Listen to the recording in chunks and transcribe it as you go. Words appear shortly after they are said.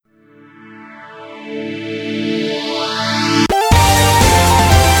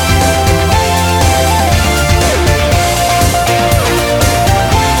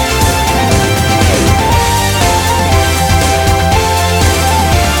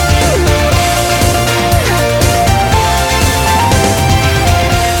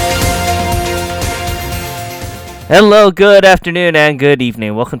Hello, good afternoon, and good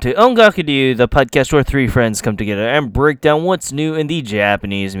evening. Welcome to Ongaku, the podcast where three friends come together and break down what's new in the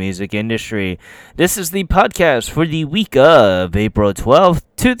Japanese music industry. This is the podcast for the week of April 12th,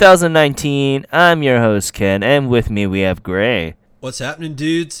 2019. I'm your host, Ken, and with me we have Gray. What's happening,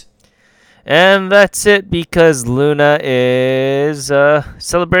 dudes? And that's it because Luna is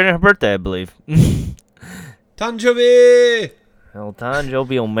celebrating her birthday, I believe. Tanjobi! El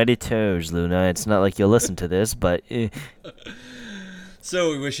Tanjobi Omeritos, Luna. It's not like you'll listen to this, but...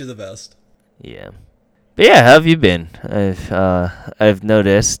 So we wish you the best. Yeah. But yeah, how have you been? I've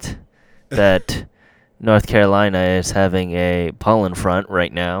noticed that North Carolina is having a pollen front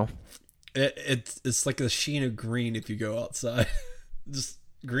right now. It's like a sheen of green if you go outside. Just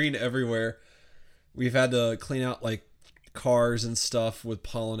green everywhere. We've had to clean out like cars and stuff with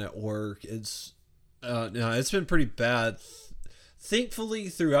pollen at work. It's been pretty bad. Thankfully,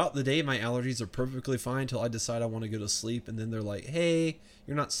 throughout the day, my allergies are perfectly fine until I decide I want to go to sleep, and then they're like, "Hey,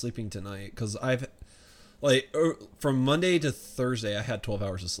 you're not sleeping tonight," because I've from Monday to Thursday, I had 12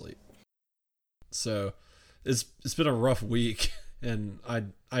 hours of sleep. So it's been a rough week, and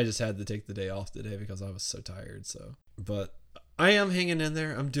I just had to take the day off today because I was so tired. So, but I am hanging in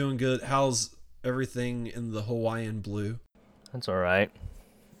there. I'm doing good. How's everything in the Hawaiian blue? That's all right,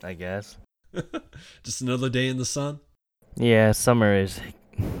 I guess. Just another day in the sun. Yeah, summer is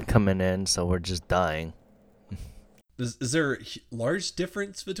coming in, so we're just dying. Is there a large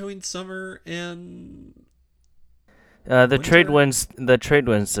difference between summer and The winter? trade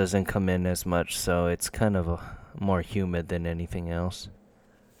winds doesn't come in as much, so it's kind of more humid than anything else.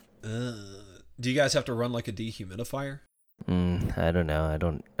 Do you guys have to run like a dehumidifier? I don't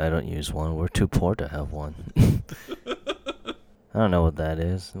know. I don't use one. We're too poor to have one. I don't know what that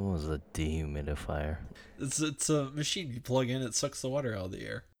is. What was a dehumidifier? It's a machine you plug in. It sucks the water out of the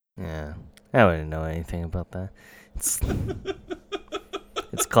air. Yeah, I wouldn't know anything about that.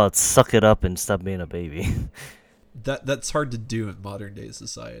 It's called suck it up and stop being a baby. That's hard to do in modern day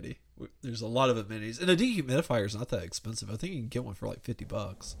society. There's a lot of amenities, and a dehumidifier is not that expensive. I think you can get one for like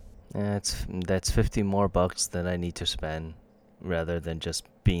 $50. Yeah, that's 50 more bucks than I need to spend, rather than just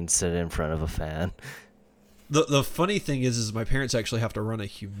being sit in front of a fan. The funny thing is my parents actually have to run a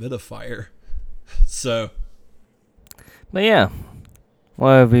humidifier. So, But yeah,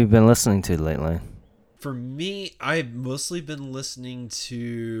 what have you been listening to lately? for me, I've mostly been listening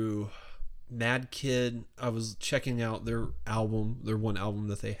to Mad Kid. I was checking out their one album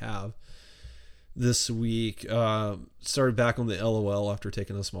that they have this week. Started back on the LOL after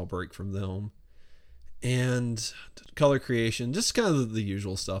taking a small break from them. And Color Creation, just kind of the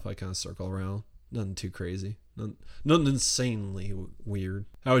usual stuff I kind of circle around. Nothing too crazy. Nothing insanely weird.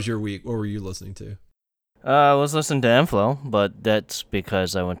 How was your week? What were you listening to? I was listening to Enflo, but that's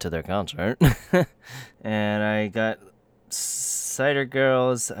because I went to their concert. And I got Cider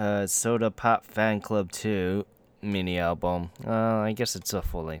Girls Soda Pop Fan Club 2 mini album. I guess it's a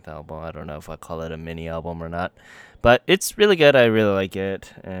full-length album. I don't know if I call it a mini album or not. But it's really good. I really like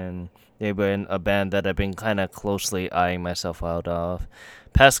it. And they've been a band that I've been kind of closely eyeing myself out of.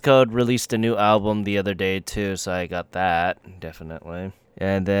 Passcode released a new album the other day too, so I got that, definitely.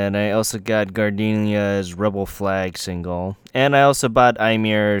 And then I also got Gardenia's Rebel Flag single. And I also bought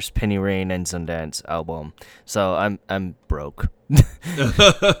Imir's Penny Rain and Sundance album. So I'm broke.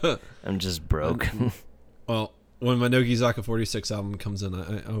 I'm just broke. Well, when my Nogizaka 46 album comes in,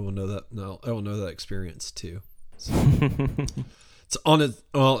 I will know that. No, I will know that experience too. So, it's on it.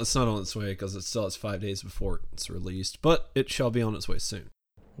 Well, it's not on its way because it still has 5 days before it's released, but it shall be on its way soon.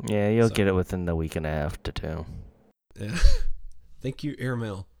 Yeah, you'll get it within the week and a half to two. Yeah. Thank you,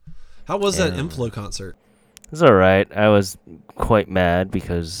 Airmail. How was that Inflow concert? It's alright. I was quite mad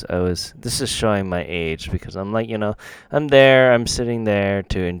because this is showing my age because I'm like, I'm sitting there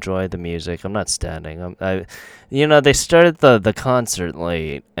to enjoy the music. I'm not standing. They started the concert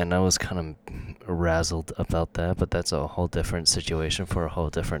late and I was kind of razzled about that, but that's a whole different situation for a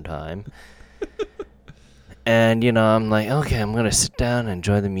whole different time. And, I'm like, okay, I'm going to sit down and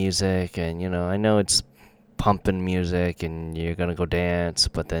enjoy the music. And, I know it's pumping music and you're going to go dance.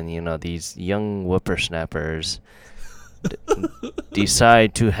 But then, these young whippersnappers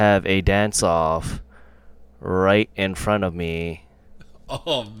decide to have a dance-off right in front of me.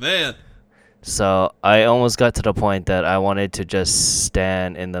 Oh, man. So I almost got to the point that I wanted to just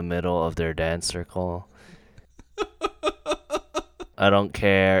stand in the middle of their dance circle. I don't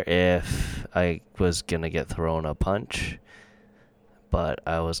care if I was going to get thrown a punch, but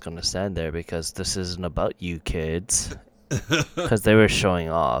I was going to stand there because this isn't about you kids. because they were showing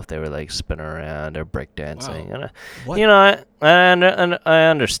off. They were like spinning around or breakdancing. Wow. And What? you know, I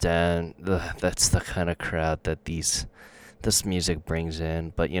understand that's the kind of crowd that this music brings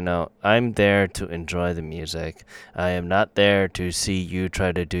in. But you know, I'm there to enjoy the music. I am not there to see you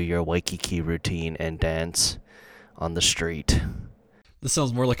try to do your Waikiki routine and dance on the street. This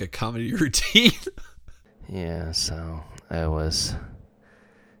sounds more like a comedy routine. Yeah, so I was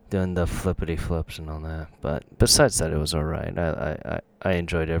doing the flippity flips and all that. But besides that, it was alright. I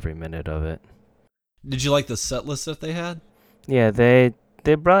enjoyed every minute of it. Did you like the set list that they had? Yeah, they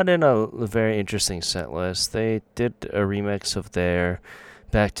brought in a very interesting set list. They did a remix of their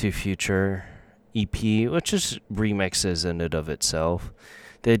Back to Future EP, which is remixes in and of itself.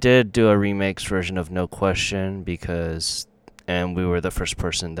 They did do a remix version of No Question and we were the first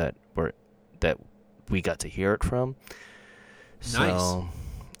person that we got to hear it from. So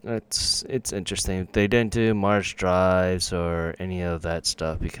it's interesting. They didn't do Mars Drives or any of that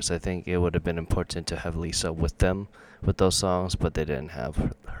stuff because I think it would have been important to have Lisa with them with those songs, but they didn't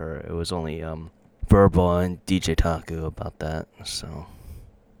have her. It was only Verbal and DJ Taku about that. So,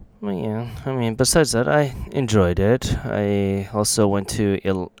 well, yeah. I mean, besides that, I enjoyed it. I also went to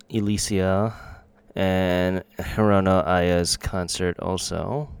Elysia and Hirono Aya's concert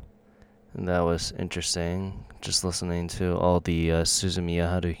also. And that was interesting. Just listening to all the Suzumiya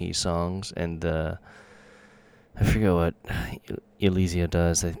Haruhi songs and I forget what Elysia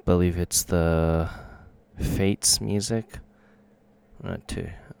does. I believe it's the Fates music. I'm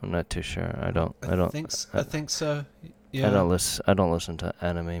not too sure. I think so. Yeah. I I don't listen to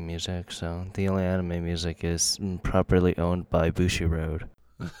anime music, so the only anime music is properly owned by Bushiroad.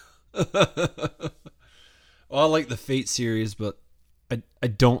 Well, I like the Fate series, but I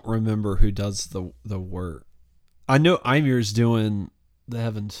don't remember who does the work. I know Ymir's doing the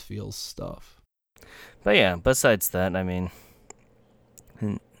Heavens Feels stuff. But yeah, besides that, I mean,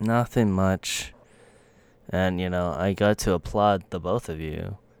 nothing much. And, you know, I got to applaud the both of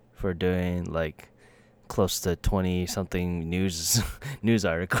you for doing, like, close to 20-something news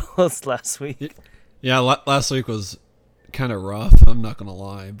articles last week. Yeah, last week was kind of rough, I'm not going to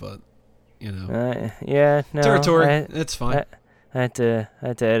lie, but, you know. Yeah, no. Territory, it's fine. I had to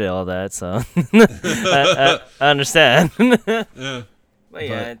edit all that, so I understand. Yeah. But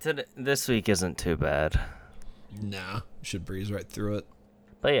yeah, this week isn't too bad. Nah, should breeze right through it.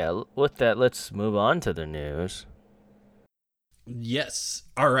 But yeah, with that, let's move on to the news. Yes.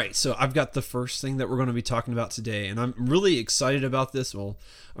 All right. So I've got the first thing that we're going to be talking about today, and I'm really excited about this. Well,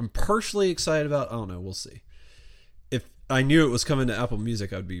 I'm partially excited about. I don't know. We'll see. If I knew it was coming to Apple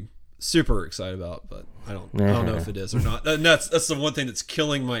Music, I'd be super excited about. But I don't know if it is or not. And that's the one thing that's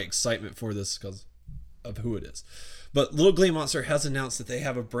killing my excitement for this because of who it is. But Little Glee Monster has announced that they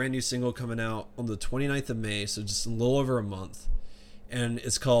have a brand new single coming out on the 29th of May, so just a little over a month. And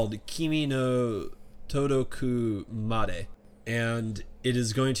it's called Kimi no Todoku Made. And it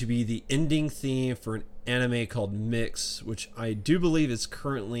is going to be the ending theme for an anime called Mix, which I do believe is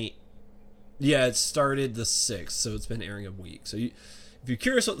currently... Yeah, it started the 6th, so it's been airing a week. So if you're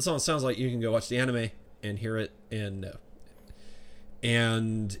curious what the song sounds like, you can go watch the anime and hear it and know.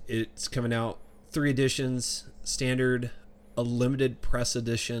 And it's coming out 3 editions, standard, a limited press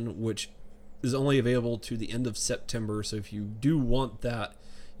edition, which is only available to the end of September. So if you do want that,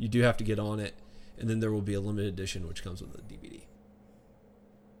 you do have to get on it. And then there will be a limited edition, which comes with a DVD.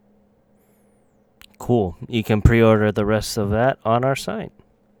 Cool. You can pre-order the rest of that on our site.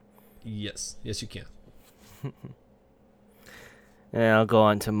 Yes, you can. And I'll go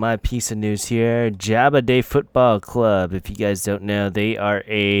on to my piece of news here. Jabba Day Football Club. If you guys don't know, they are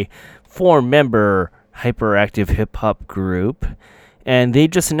a 4-member hyperactive hip-hop group. And they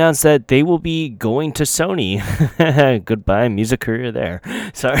just announced that they will be going to Sony. Goodbye, music career there.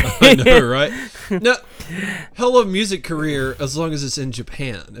 Sorry. I know, right? No, hell of music career as long as it's in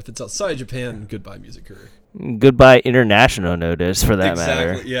Japan. If it's outside Japan, goodbye music career. Goodbye international notice for that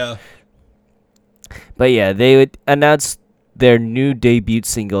matter. Exactly, yeah. But yeah, they would announce their new debut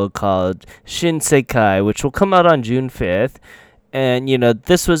single called Shinsekai, which will come out on June 5th. And, you know,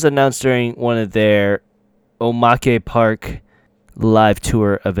 this was announced during one of their Omake Park live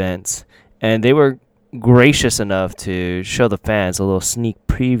tour events. And they were gracious enough to show the fans a little sneak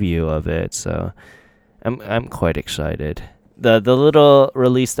preview of it. So I'm quite excited. The little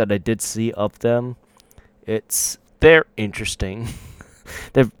release that I did see of them, they're interesting.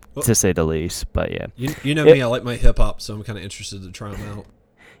 They're to say the least, but yeah. You know me, I like my hip hop, so I'm kind of interested to try them out.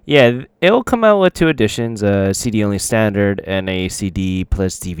 Yeah, it'll come out with 2 editions, a CD only standard and a CD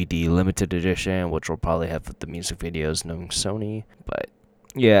plus DVD limited edition, which will probably have the music videos knowing Sony. But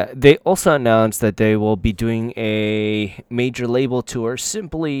Yeah, they also announced that they will be doing a major label tour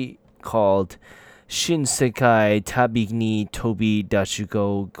simply called Shinsekai Tabi ni Tobi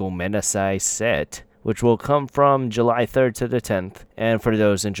Dachugo Gomenasai Set, which will come from July 3rd to the 10th. And for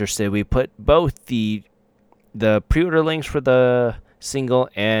those interested, we put both the pre-order links for the single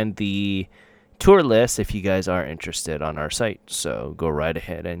and the tour list if you guys are interested on our site. So go right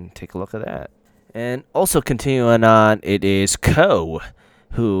ahead and take a look at that. And also continuing on, it is Ko,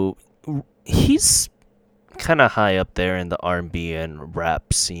 who he's kind of high up there in the R&B and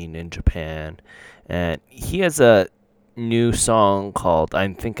rap scene in Japan, and he has a new song called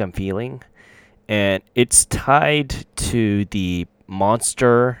 "I Think I'm Feeling," and it's tied to the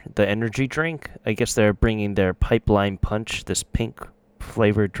Monster, the energy drink. I guess they're bringing their Pipeline Punch, this pink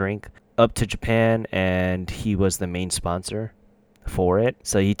flavored drink, up to Japan, and he was the main sponsor for it.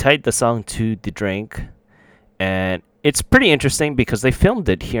 So he tied the song to the drink, and it's pretty interesting because they filmed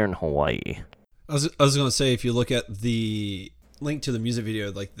it here in Hawaii. I was going to say, if you look at the link to the music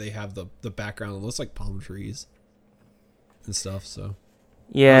video, like they have the background, it looks like palm trees and stuff. So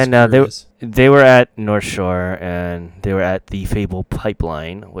yeah, no, they were at North Shore, and they were at the Fable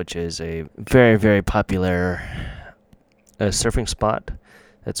Pipeline, which is a very, very popular surfing spot.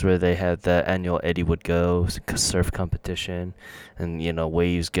 That's where they had the annual Eddie Would Go surf competition, and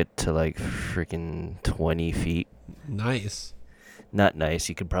waves get to like freaking 20 feet. Nice. Not nice.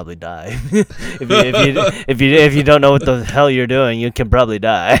 You could probably die if you don't know what the hell you're doing. You can probably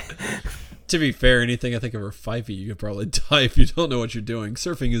die. To be fair, anything I think over 5 feet, you could probably die if you don't know what you're doing.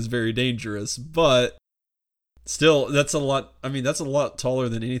 Surfing is very dangerous, but still, that's a lot. I mean, that's a lot taller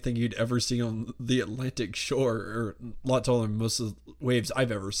than anything you'd ever see on the Atlantic shore, or a lot taller than most of the waves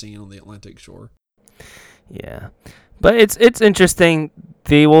I've ever seen on the Atlantic shore. Yeah, but it's interesting.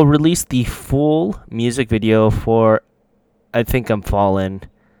 They will release the full music video for I Think I'm Fallen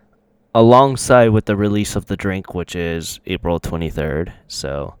alongside with the release of the drink, which is April 23rd.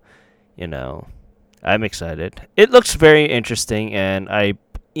 So, I'm excited. It looks very interesting, and I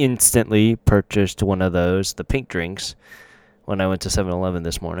instantly purchased one of those, the pink drinks, when I went to 7-Eleven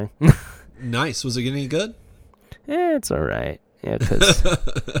this morning. Nice. Was it any good? Yeah, it's all right. Yeah, because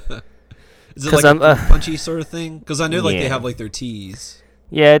is it like a punchy sort of thing? Because I know they have like their teas.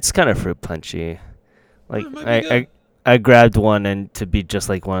 Yeah, it's kind of fruit punchy. Like I grabbed one, and to be just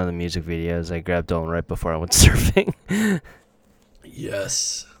like one of the music videos, I grabbed one right before I went surfing.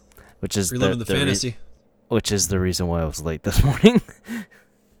 Yes. Which is reliving the fantasy. Which is the reason why I was late this morning.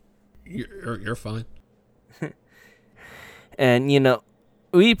 You're fine. And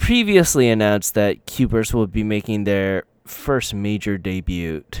we previously announced that Cubers will be making their first major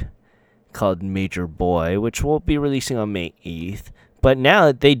debut called Major Boy, which will be releasing on May 8th. But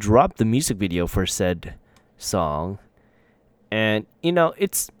now they dropped the music video for said song. And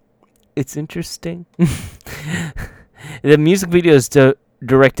it's interesting. The music video is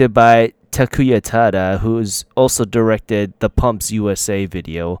directed by Takuya Tada, who's also directed the Pumps USA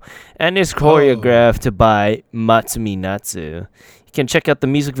video, and is choreographed by Matsumi Natsu. You can check out the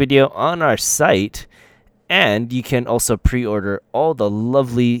music video on our site, and you can also pre-order all the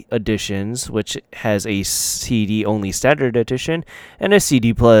lovely editions, which has a CD-only standard edition and a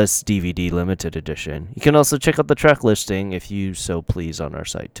CD plus DVD limited edition. You can also check out the track listing if you so please on our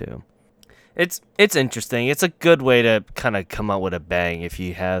site too. It's interesting. It's a good way to kind of come out with a bang if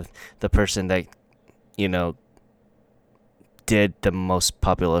you have the person that, did the most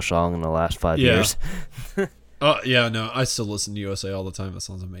popular song in the last 5 years. Yeah, no, I still listen to USA all the time. That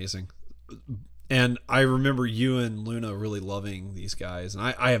sounds amazing. And I remember you and Luna really loving these guys, and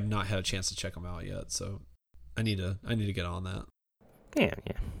I have not had a chance to check them out yet, so I need to get on that. Yeah.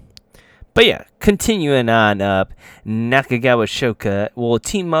 But yeah, continuing on up, Nakagawa Shoka will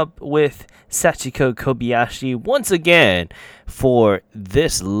team up with Sachiko Kobayashi once again for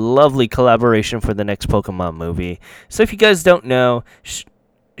this lovely collaboration for the next Pokemon movie. So if you guys don't know,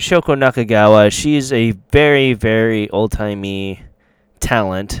 Shoko Nakagawa, she's a very, very old-timey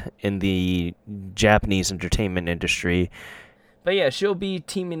talent in the Japanese entertainment industry. But yeah, she'll be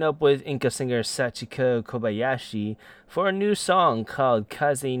teaming up with Inca singer Sachiko Kobayashi for a new song called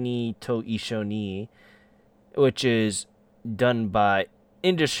Kaze ni to Isho ni, which is done by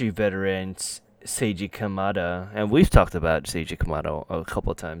industry veterans Seiji Kamada. And we've talked about Seiji Kamada a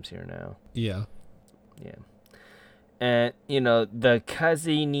couple of times here now. Yeah. And, the Kaze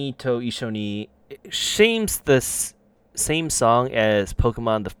ni to Isho ni seems the same song as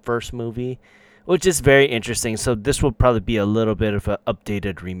Pokemon the first movie, which is very interesting. So this will probably be a little bit of an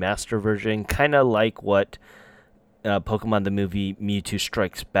updated remaster version, kind of like what Pokemon the movie Mewtwo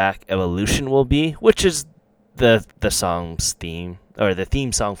Strikes Back Evolution will be, which is the song's theme, or the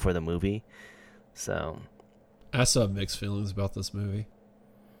theme song for the movie. So I still have mixed feelings about this movie.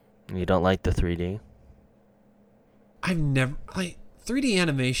 you don't like the 3D? I've never 3D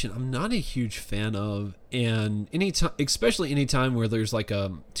animation. I'm not a huge fan of, and especially anytime where there's like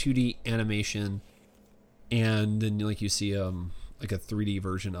a 2D animation, and then like you see like a 3D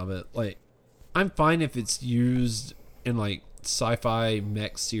version of it. Like, I'm fine if it's used in like sci-fi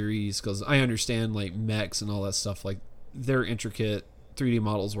mech series, because I understand like mechs and all that stuff. Like, they're intricate. 3D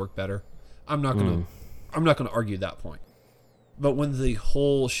models work better. I'm not gonna argue that point. But when the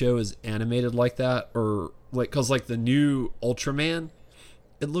whole show is animated like that, or like, cause like the new Ultraman,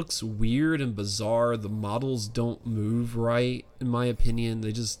 it looks weird and bizarre. The models don't move right, in my opinion.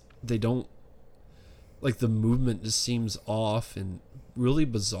 They don't, like, the movement just seems off and really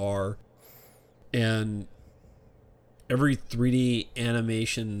bizarre. And every 3D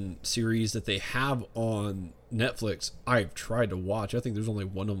animation series that they have on Netflix, I've tried to watch. I think there's only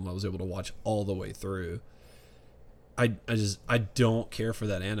one of them I was able to watch all the way through. I don't care for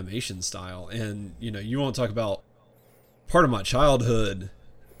that animation style. And, you know, you want to talk about part of my childhood.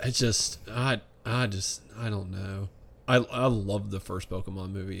 It's just, I don't know. I loved the first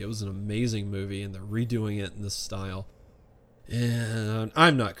Pokemon movie. It was an amazing movie, and they're redoing it in this style. And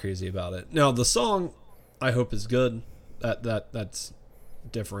I'm not crazy about it. Now, the song, I hope is good. That's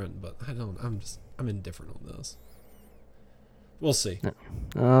different, but I'm indifferent on this. We'll see.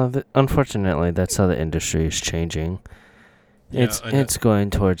 Unfortunately, that's how the industry is changing. Yeah, it's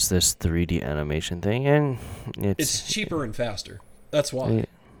going towards this 3D animation thing, and it's cheaper and faster. That's why.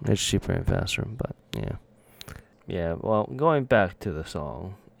 It's cheaper and faster, but yeah. Yeah, well, going back to the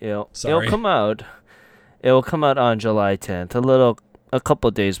song, it'll come out on July 10th, a couple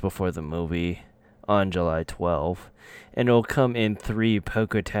days before the movie, on July 12th, and it'll come in 3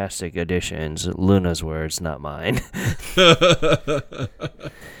 Poketastic editions. Luna's words, not mine.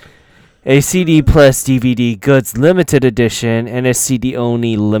 A CD plus DVD goods limited edition, and a CD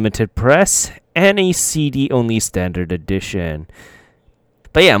only limited press, and a CD only standard edition.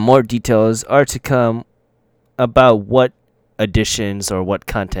 But yeah, more details are to come about what editions or what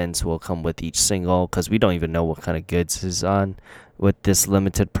contents will come with each single, because we don't even know what kind of goods is on with this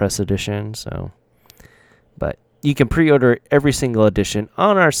limited press edition. So, but you can pre-order every single edition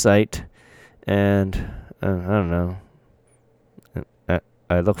on our site, and I don't know.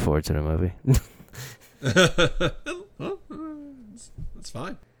 I look forward to the movie. That's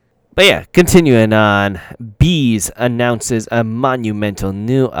fine. But yeah, continuing on, Bees announces a monumental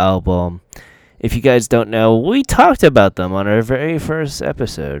new album. If you guys don't know, we talked about them on our very first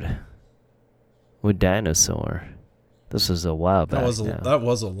episode with Dinosaur. This was a while back. That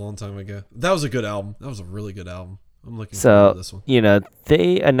was a long time ago. That was a good album. That was a really good album. I'm looking forward to this one. You know,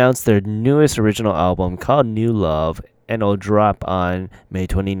 they announced their newest original album called New Love, and it'll drop on May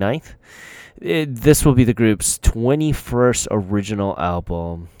 29th. This will be the group's 21st original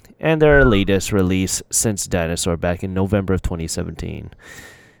album, and their latest release since Dinosaur back in November of 2017,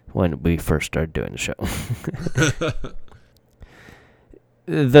 when we first started doing the show.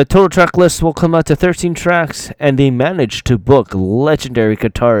 The total track list will come out to 13 tracks, and they managed to book legendary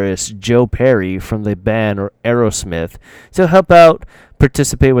guitarist Joe Perry from the band Aerosmith to help out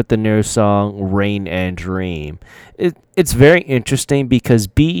participate with the new song Rain and Dream. It's very interesting because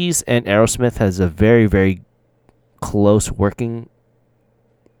Bees and Aerosmith has a very, very close working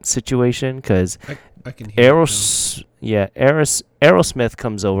situation, because Aerosmith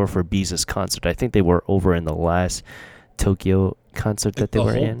comes over for Bees' concert. I think they were over in the last Tokyo concert that they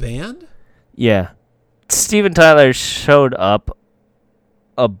were in. The whole band? Yeah. Steven Tyler showed up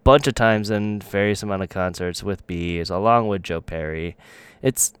a bunch of times in various amount of concerts with Bees, along with Joe Perry.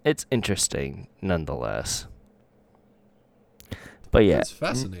 It's interesting nonetheless. But yeah. It's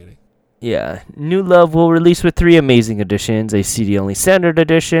fascinating. Yeah. New Love will release with 3 amazing editions: a CD-only standard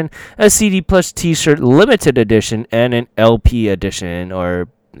edition, a CD plus t-shirt limited edition, and an LP edition, or,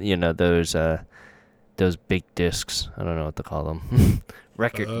 you know, those big discs. I don't know what to call them.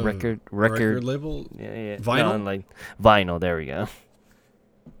 record label? Yeah. Vinyl? No, like vinyl, there we go.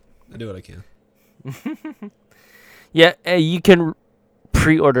 I do what I can. Yeah, you can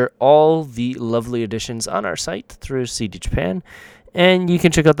pre-order all the lovely editions on our site through CD Japan, and you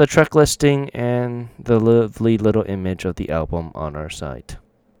can check out the track listing and the lovely little image of the album on our site.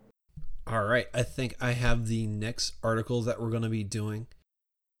 All right, I think I have the next article that we're going to be doing.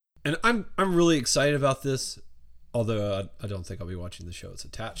 And I'm really excited about this, although I don't think I'll be watching the show it's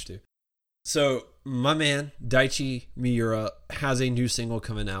attached to. So my man Daichi Miura has a new single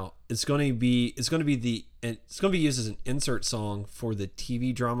coming out. It's going to be used as an insert song for the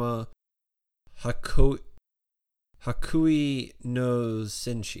TV drama Hakote Hakui no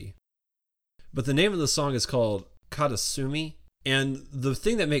Senshi. But the name of the song is called Katasumi. And the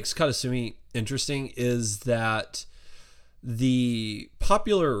thing that makes Katasumi interesting is that the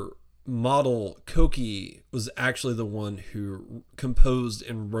popular model Koki was actually the one who composed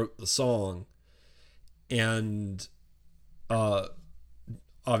and wrote the song. And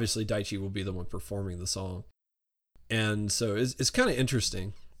obviously Daichi will be the one performing the song. And so it's kind of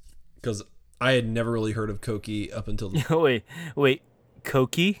interesting because I had never really heard of Koki up until wait,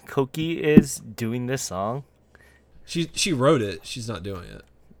 Koki is doing this song? She wrote it. She's not doing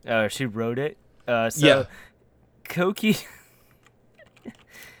it. She wrote it. Yeah. Koki,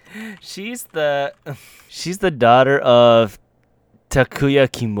 she's the daughter of Takuya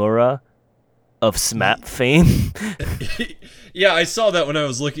Kimura of SMAP fame. Yeah, I saw that when I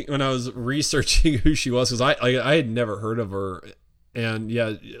was researching who she was, because I had never heard of her, and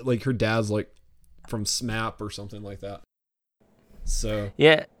yeah, like her dad's like from SMAP or something like that. So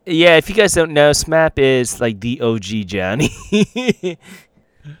yeah. If you guys don't know, SMAP is like the OG Johnny.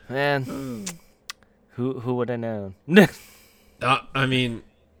 Man, who would have known? I mean,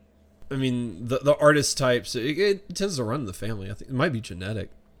 the artist types it tends to run in the family. I think it might be genetic,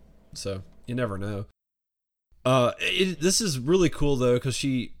 so you never know. This is really cool though because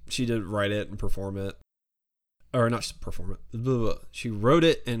she did write it and perform it, or not perform it. Blah, blah, blah. She wrote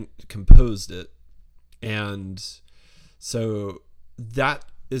it and composed it, and so that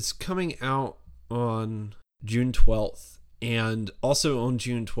is coming out on June 12th, and also on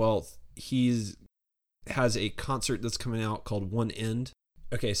June 12th he's has a concert that's coming out called One End.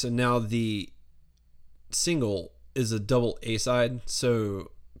 Okay, so now the single is a double A-side.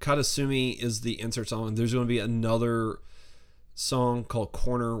 So Katasumi is the insert song. There's going to be another song called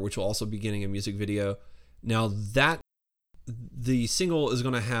Corner, which will also be getting a music video. Now that the single is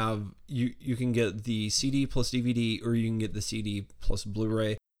going to have, you can get the CD plus DVD, or you can get the CD plus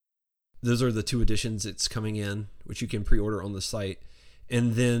Blu-ray. Those are the two editions it's coming in, which you can pre-order on the site.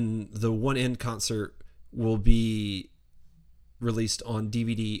 And then the One End concert will be released on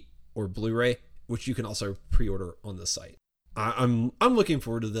DVD or Blu-ray, which you can also pre-order on the site. I'm looking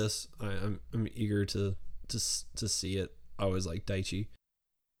forward to this. I'm eager to see it. I always like Daichi,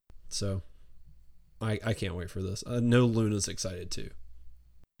 so I can't wait for this. I know Luna's excited too.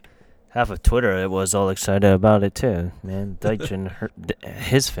 Half of Twitter was all excited about it too, man. Daichi and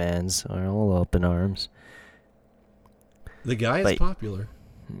his fans are all up in arms. The guy is popular.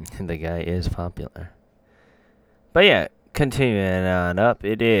 The guy is popular. But yeah, continuing on up,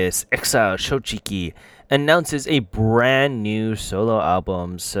 it is Exile Shochiki announces a brand new solo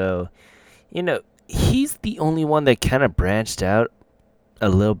album. So, he's the only one that kind of branched out a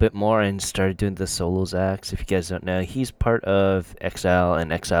little bit more and started doing the solos acts. If you guys don't know, he's part of Exile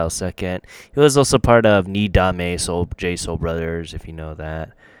and Exile Second. He was also part of Nidame Soul Brothers, if you know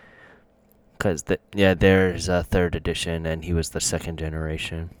that. Because there's a third edition, and he was the second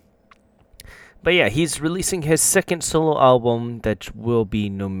generation. But yeah, he's releasing his second solo album that will be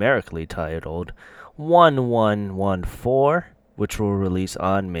numerically titled 1114, which will release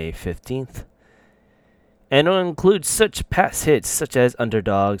on May 15th. And it'll include such past hits such as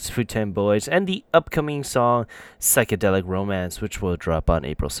Underdogs, Futen Boys, and the upcoming song Psychedelic Romance, which will drop on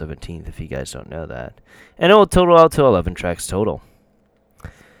April 17th, if you guys don't know that. And it will total out to 11 tracks total.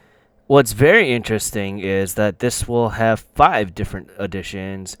 What's very interesting is that this will have 5 different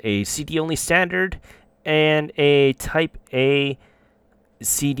editions: a CD-only standard, and a Type A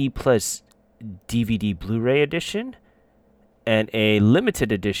CD plus DVD Blu-ray edition, and a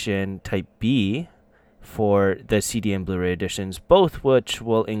limited edition Type B for the CD and Blu-ray editions, both which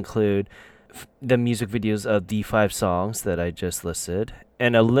will include the music videos of the 5 songs that I just listed.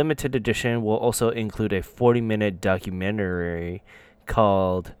 And a limited edition will also include a 40-minute documentary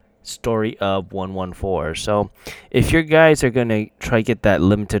called Story of 114. So if you guys are going to try get that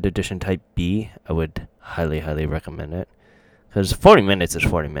limited edition Type B, I would highly recommend it, because 40 minutes is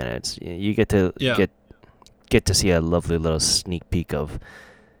 40 minutes. You get to get to see a lovely little sneak peek of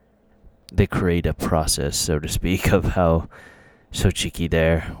the creative process, so to speak, of how Shochiki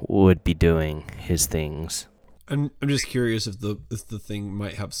there would be doing his things. I'm just curious if the thing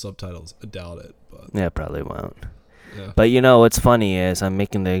might have subtitles. I doubt it, but yeah, probably won't. Yeah. But what's funny is I'm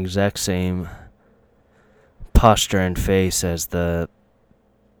making the exact same posture and face as the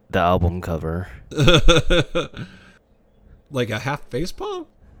album cover. Like a half face palm?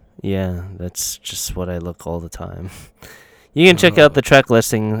 Yeah, that's just what I look all the time. You can check out the track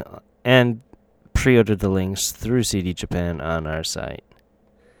listing and pre-order the links through CD Japan on our site.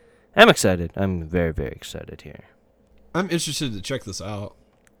 I'm excited. I'm very, very excited here. I'm interested to check this out.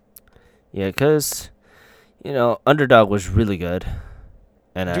 Yeah, because Underdog was really good.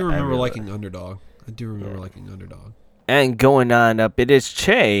 And I do remember really liking Underdog. And going on up, it is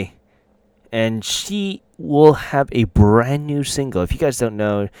Che, and she will have a brand new single. If you guys don't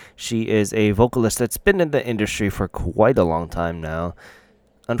know, she is a vocalist that's been in the industry for quite a long time now.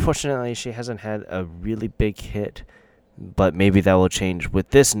 Unfortunately, she hasn't had a really big hit, but maybe that will change with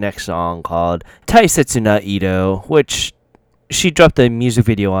this next song called Taisetsu na Ito, which she dropped a music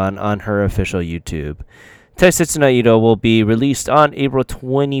video on her official YouTube. Taisetsu na Ito will be released on April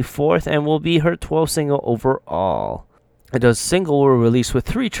 24th and will be her 12th single overall. The single will release with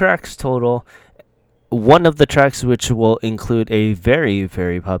 3 tracks total. One of the tracks which will include a very,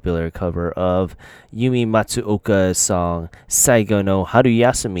 very popular cover of Yumi Matsuoka's song Saigo no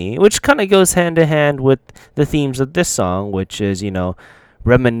Haruyasumi, which kind of goes hand in hand with the themes of this song, which is,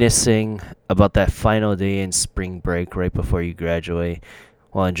 reminiscing about that final day in spring break right before you graduate.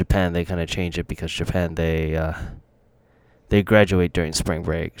 Well, in Japan, they kind of change it because Japan, they graduate during spring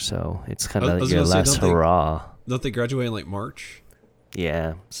break, so it's kind of your last hurrah. Don't they graduate in like March?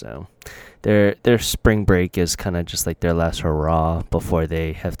 Yeah, so their spring break is kind of just like their last hurrah before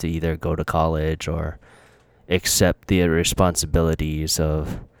they have to either go to college or accept the responsibilities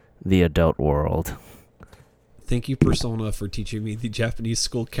of the adult world. Thank you, Persona, for teaching me the Japanese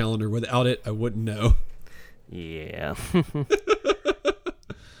school calendar. Without it, I wouldn't know. Yeah.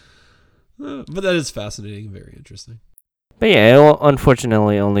 But that is fascinating and very interesting. But yeah, it will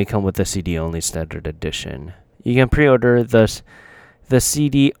unfortunately only come with the CD-only standard edition. You can pre-order the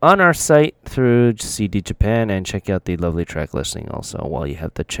CD on our site through CD Japan and check out the lovely track listing also while you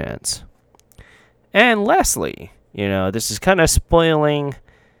have the chance. And lastly, this is kind of spoiling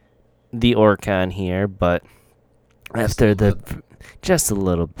the Oricon here, but just a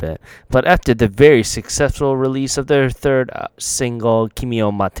little bit. But after the very successful release of their third single, Kimi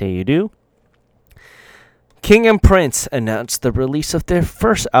o Mateiru, King and Prince announced the release of their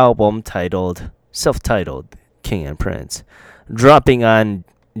first album self-titled King and Prince, dropping on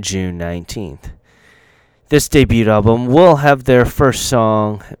June 19th. This debut album will have their first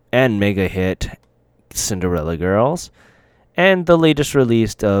song and mega hit, Cinderella Girls, and the latest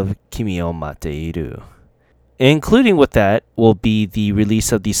release of Kimi o Mateiru. Including with that will be the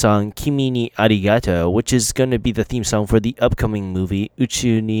release of the song Kimi ni Arigato, which is going to be the theme song for the upcoming movie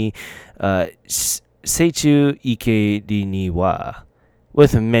Uchu ni Seichu Ikeri ni wa,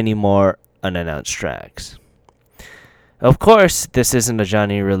 with many more unannounced tracks. Of course, this isn't a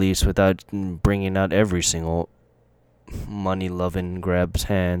Johnny release without bringing out every single money-loving grabs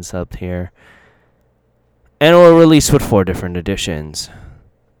hands up here. And it will release with 4 different editions.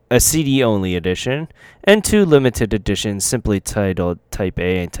 A CD-only edition, and 2 limited editions simply titled Type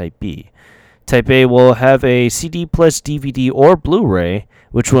A and Type B. Type A will have a CD plus DVD or Blu-ray,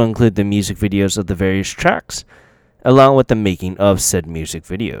 which will include the music videos of the various tracks, along with the making of said music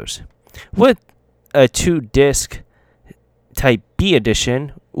videos. With a 2-disc Type B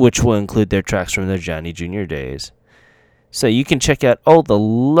edition, which will include their tracks from their Johnny Jr. days. So you can check out all the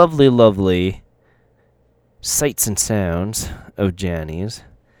lovely, lovely sights and sounds of Johnny's,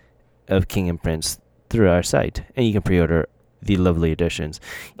 of King and Prince, through our site. And you can pre-order the lovely editions.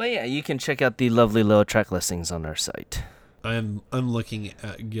 But yeah, you can check out the lovely little track listings on our site. I'm looking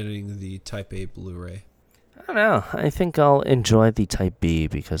at getting the Type A Blu-ray. I don't know. I think I'll enjoy the Type B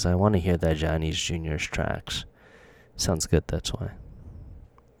because I want to hear that Johnny's Jr.'s tracks. Sounds good, that's why.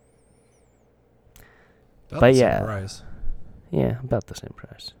 About the same price. Yeah, about the same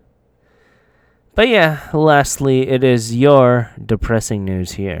price. But yeah, lastly, it is your depressing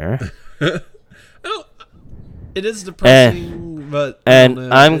news here. It is depressing, but I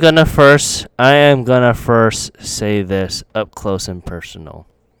am gonna first say this up close and personal.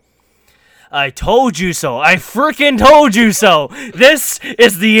 I told you so. I freaking told you so. This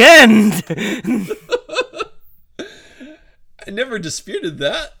is the end. I never disputed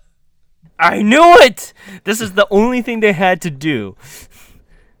that. I knew it. This is the only thing they had to do.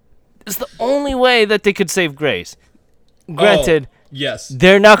 It's the only way that they could save Grace. Granted, yes,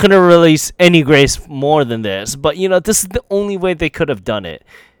 they're not going to release any Grace more than this, but this is the only way they could have done it.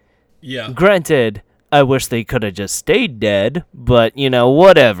 Yeah. Granted, I wish they could have just stayed dead, but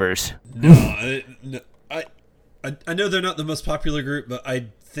whatevers. No, I know they're not the most popular group, but I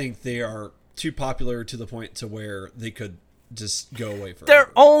think they are too popular to the point to where they could just go away forever.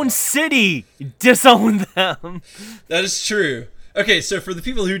 Their own city disowned them. That is true. Okay, so for the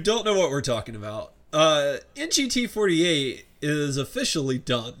people who don't know what we're talking about, NGT48 is officially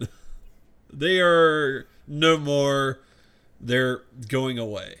done. They are no more. They're going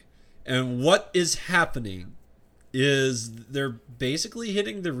away. And what is happening is they're basically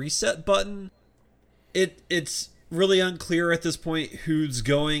hitting the reset button It's really unclear at this point who's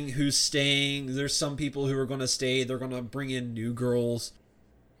going, who's staying. There's some people who are going to stay. They're going to bring in new girls.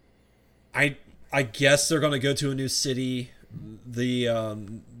 I I guess they're going to go to a new city. The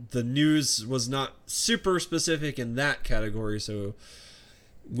news was not super specific in that category, so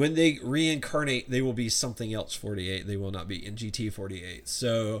when they reincarnate, they will be something else 48. They will not be NGT 48.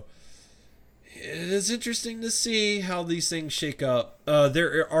 So it is interesting to see how these things shake up.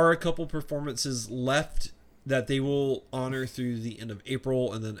 There are a couple performances left that they will honor through the end of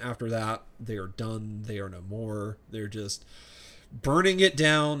April, and then after that, they are done. They are no more. They're just burning it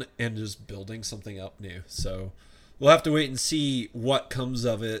down and just building something up new. So we'll have to wait and see what comes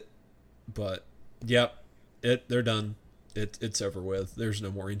of it. But yep, they're done. It's over with. There's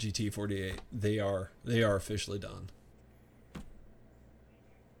no more NGT 48. They are officially done.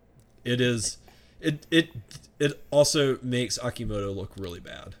 It also makes Akimoto look really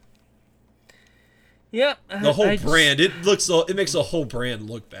bad. Yeah, the whole brand it makes the whole brand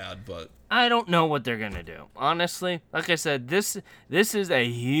look bad, but I don't know what they're gonna do. Honestly, like I said, this is a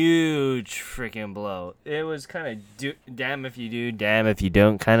huge freaking blow. It was kind of damn if you do, damn if you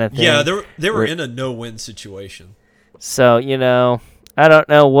don't kind of thing. Yeah, they were in a no-win situation. So I don't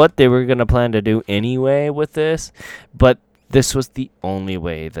know what they were gonna plan to do anyway with this, but this was the only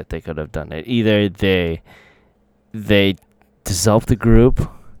way that they could have done it. Either they dissolve the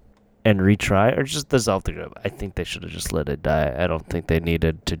group and retry, or just dissolve the group. I think they should have just let it die. I don't think they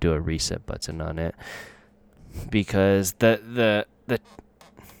needed to do a reset button on it, because the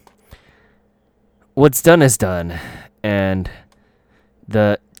what's done is done, and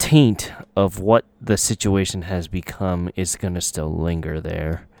the taint of what the situation has become is gonna still linger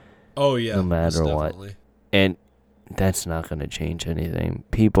there. Oh yeah, no matter what, and that's not going to change anything.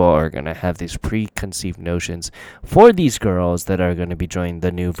 People are going to have these preconceived notions for these girls that are going to be joining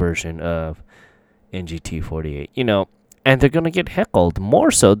the new version of NGT 48, and they're going to get heckled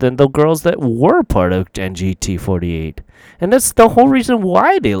more so than the girls that were part of NGT 48. And that's the whole reason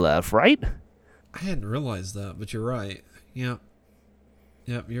why they left, right? I hadn't realized that, but you're right. Yeah.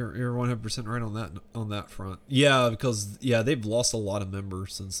 Yep, you're 100% right on that front. Yeah, because they've lost a lot of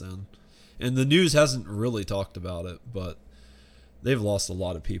members since then. And the news hasn't really talked about it, but they've lost a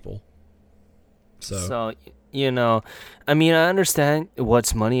lot of people. So I mean, I understand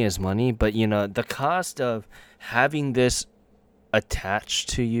what's money is money, but, the cost of having this attached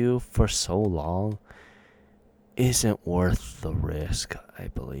to you for so long isn't worth the risk, I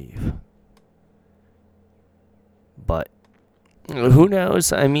believe. But who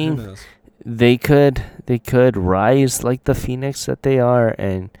knows? I mean, they could rise like the phoenix that they are,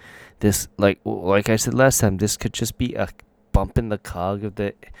 and this, like I said last time, this could just be a bump in the cog of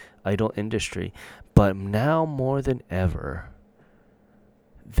the idol industry. But now more than ever,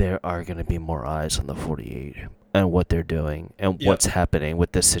 there are going to be more eyes on the 48 and what they're doing and what's happening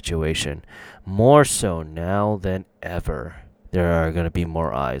with this situation. More so now than ever, there are going to be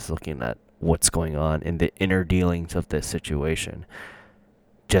more eyes looking at what's going on in the inner dealings of this situation.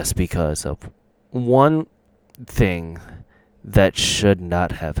 Just because of one thing that should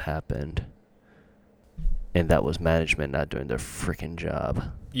not have happened, and that was management not doing their freaking job.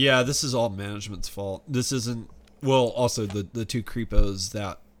 Yeah, this is all management's fault. This isn't, well, also the two creepos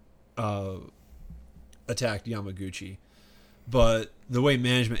that attacked Yamaguchi, but the way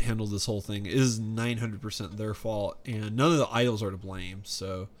management handled this whole thing is 900% their fault, and none of the idols are to blame.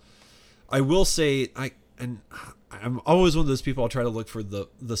 So I will say, I'm always one of those people, I'll try to look for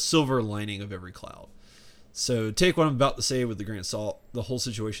the silver lining of every cloud. So take what I'm about to say with a grain of salt. The whole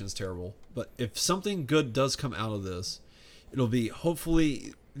situation is terrible. But if something good does come out of this, it'll be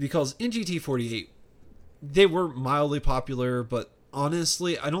hopefully, because NGT 48, they were mildly popular, but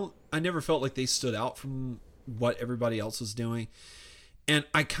honestly, I never felt like they stood out from what everybody else was doing. And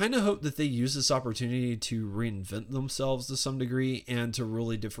I kind of hope that they use this opportunity to reinvent themselves to some degree and to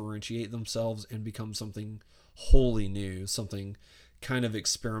really differentiate themselves and become something wholly new, something kind of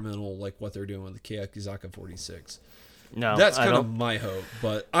experimental like what they're doing with the Keyakizaka 46. No, that's kind of my hope,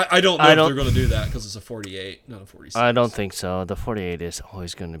 but I don't know if they're going to do that because it's a 48, not a 46. I don't think so. The 48 is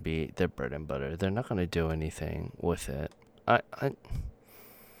always going to be their bread and butter. They're not going to do anything with it. I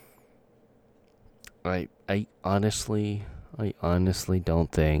honestly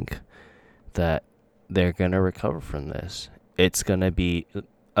don't think that they're going to recover from this. It's going to be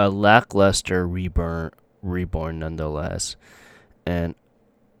a lackluster reborn nonetheless. And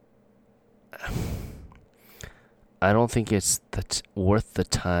I don't think it's worth the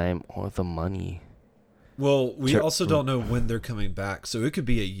time or the money. Well, we also don't know when they're coming back, so it could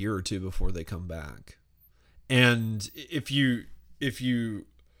be a year or two before they come back. And if you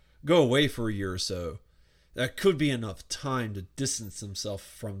go away for a year or so, that could be enough time to distance himself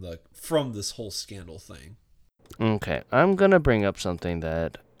from this whole scandal thing. Okay, I'm gonna bring up something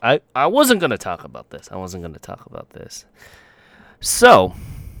that I wasn't gonna talk about this. So,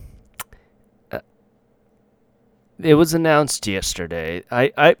 it was announced yesterday.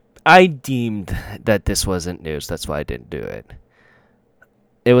 I deemed that this wasn't news. That's why I didn't do it.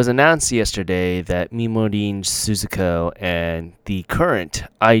 It was announced yesterday that Mimorin Suzuko and the current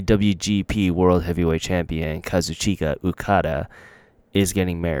IWGP World Heavyweight Champion Kazuchika Okada is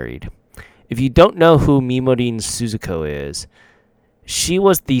getting married. If you don't know who Mimorin Suzuko is, she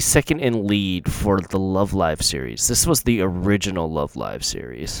was the second in lead for the Love Live series. This was the original Love Live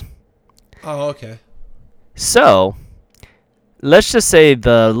series. Oh, okay. So, let's just say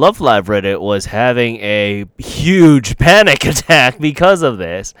the Love Live Reddit was having a huge panic attack because of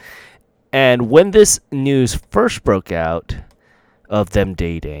this. And when this news first broke out of them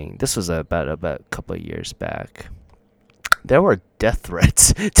dating, this was about a couple of years back, there were death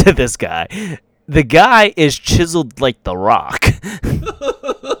threats to this guy. The guy is chiseled like The Rock.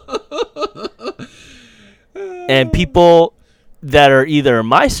 And people that are either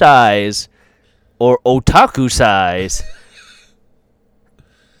my size or otaku size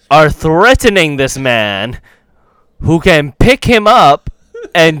are threatening this man who can pick him up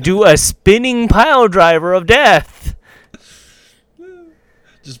and do a spinning pile driver of death.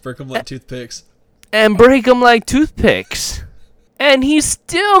 Just break them like toothpicks. And break him like toothpicks. And he's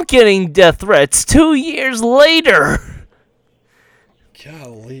still getting death threats 2 years later.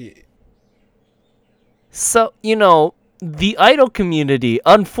 Golly. So, the idol community,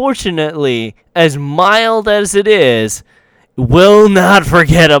 unfortunately, as mild as it is, will not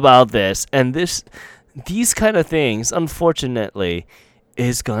forget about this. And these kind of things, unfortunately,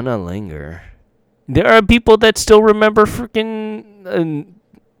 is gonna linger. There are people that still remember freaking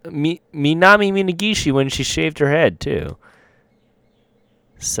Minami Minagishi when she shaved her head, too.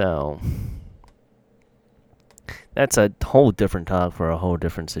 So, that's a whole different talk for a whole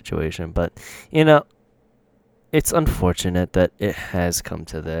different situation. But, it's unfortunate that it has come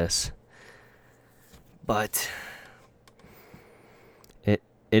to this. But it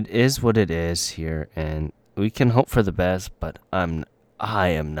is what it is here, and we can hope for the best, but I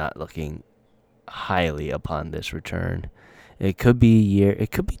am not looking highly upon this return. It could be a year,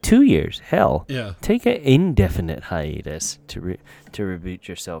 it could be 2 years. Hell, yeah. Take an indefinite hiatus to reboot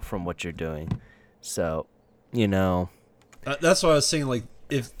yourself from what you're doing. So, that's what I was saying. Like,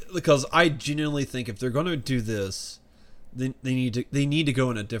 because I genuinely think if they're going to do this, they need to go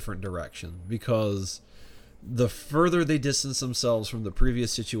in a different direction, because the further they distance themselves from the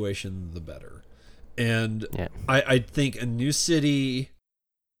previous situation, the better. And yeah. I think a new city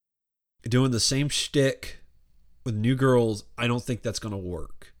doing the same shtick with new girls, I don't think that's going to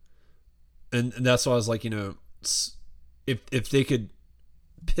work. And that's why I was like, if they could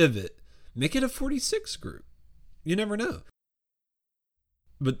pivot, make it a 46 group. You never know.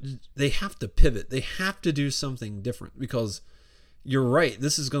 But they have to pivot. They have to do something different, because you're right.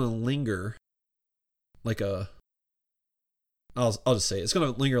 This is going to linger like I'll just say it's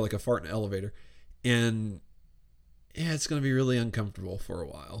going to linger like a fart in an elevator. And yeah, it's going to be really uncomfortable for a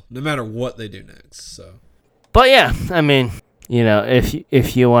while, no matter what they do next. So, but yeah, I mean,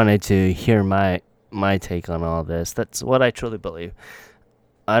 if you wanted to hear my take on all this, that's what I truly believe.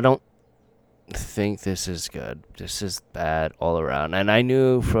 I don't think this is good. This is bad all around. And I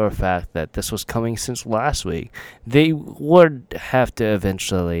knew for a fact that this was coming since last week. They would have to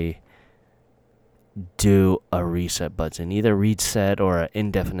eventually do a reset button, either reset or an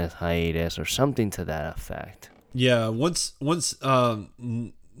indefinite hiatus or something to that effect. Yeah, once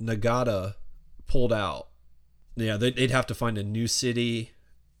Nagata pulled out, yeah, they'd have to find a new city,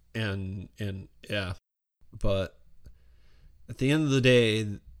 and yeah, but at the end of the day,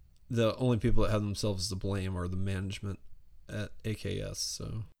 the only people that have themselves to blame are the management at AKS.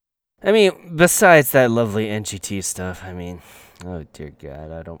 So, I mean, besides that lovely NGT stuff, I mean, oh dear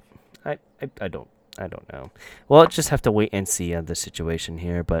God, I don't know. We'll just have to wait and see on the situation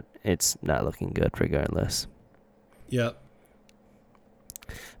here, but it's not looking good regardless. Yep.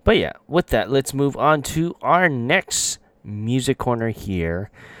 But yeah, with that, let's move on to our next music corner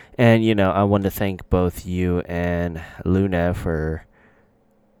here. And, I want to thank both you and Luna for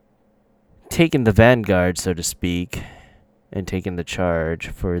taking the vanguard, so to speak, and taking the charge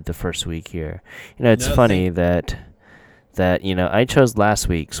for the first week here. It's funny that I chose last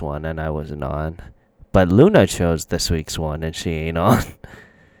week's one and I wasn't on. But Luna chose this week's one, and she ain't on.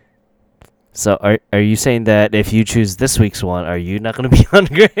 So are you saying that if you choose this week's one, are you not going to be on,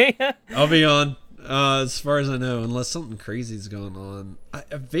 Gray? I'll be on. As far as I know, unless something crazy is going on. I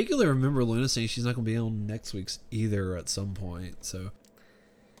vaguely remember Luna saying she's not going to be on next week's either at some point. So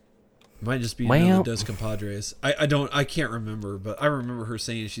it might just be another Dos Compadres. I can't remember, but I remember her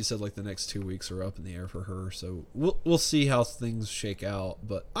saying she said like the next 2 weeks are up in the air for her. So we'll see how things shake out.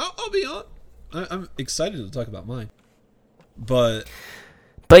 But I'll be on. I'm excited to talk about mine. But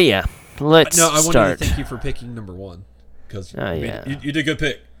yeah, let's start. I wanted to thank you for picking number one because you did a good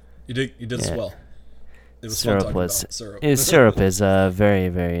pick. You did swell. It was fun talking about syrup. Syrup is very,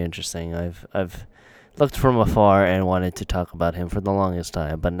 very interesting. I've looked from afar and wanted to talk about him for the longest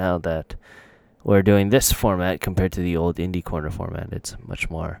time, but now that we're doing this format compared to the old Indie Corner format, it's much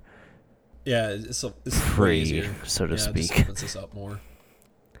more it's free, easier. so to speak. It just opens us up more.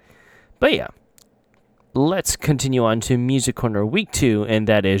 But yeah, let's continue on to Music Corner Week 2, and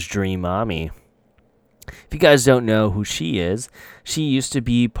that is Dream Ami. If you guys don't know who she is, she used to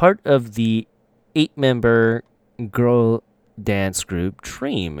be part of the 8-member girl dance group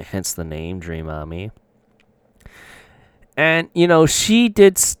Dream, hence the name Dream Ami. And, she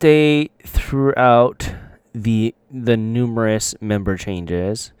did stay throughout the numerous member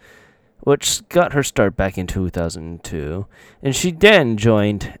changes, which got her start back in 2002. And she then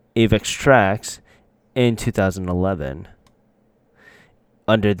joined Avex Trax in 2011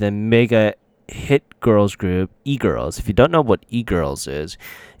 under the mega hit girls group E-Girls. If you don't know what E-Girls is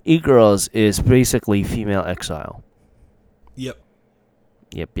basically female exile. Yep.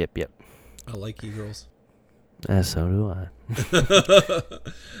 I like E-Girls. So do I.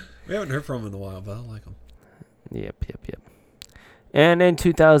 We haven't heard from them in a while, but I like them. Yep. And in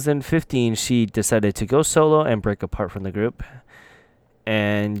 2015, she decided to go solo and break apart from the group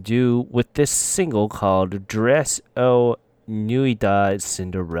and do with this single called Dress O Nuida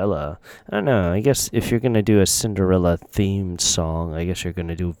Cinderella. I don't know. I guess if you're going to do a Cinderella themed song, I guess you're going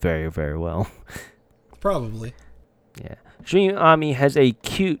to do very, very well. Probably. Yeah. Dream Ami has a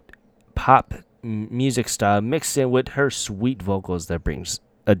cute pop music style mixed in with her sweet vocals that brings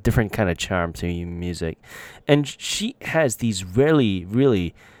a different kind of charm to your music. And she has these really,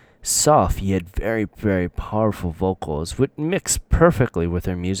 really soft yet very, very powerful vocals which mix perfectly with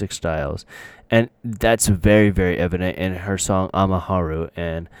her music styles. And that's very, very evident in her song Amaharu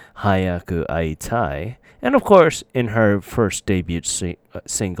and Hayaku Aitai. And of course, in her first debut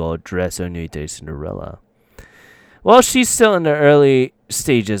single, Dress O Nuide Cinderella. While she's still in the early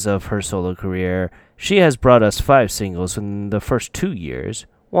stages of her solo career, she has brought us 5 singles in the first 2 years.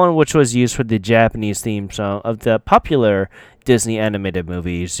 One which was used for the Japanese theme song of the popular Disney animated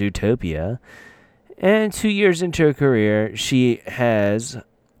movie Zootopia. And 2 years into her career, she has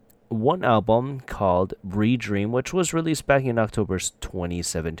one album called Redream, which was released back in October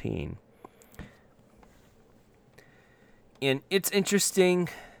 2017. And it's interesting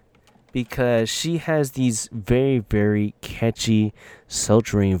because she has these very, very catchy,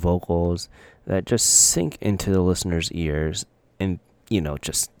 sultry vocals that just sink into the listener's ears and,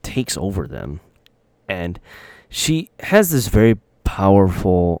 just takes over them. And she has this very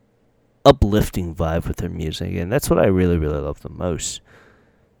powerful, uplifting vibe with her music, and that's what I really, really love the most.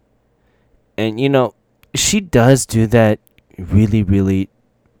 And, she does do that really, really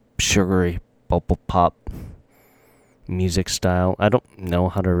sugary bubble pop music style. I don't know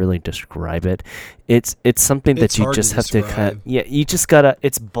how to really describe it. It's something that you just have to kind of, you just gotta,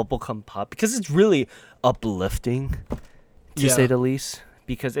 it's bubblegum pop because it's really uplifting to say the least,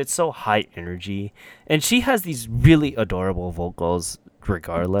 because it's so high energy and she has these really adorable vocals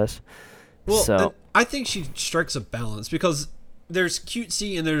regardless. Well, so I think she strikes a balance because there's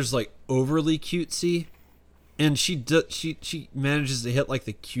cutesy and there's like overly cutesy, and she manages to hit like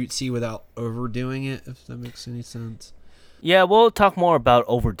the cutesy without overdoing it, if that makes any sense. Yeah, we'll talk more about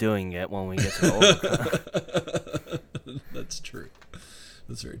overdoing it when we get to the That's true.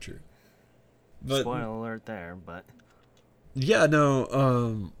 That's very true. But, spoiler alert there, but yeah,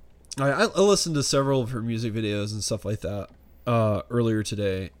 no. I listened to several of her music videos and stuff like that earlier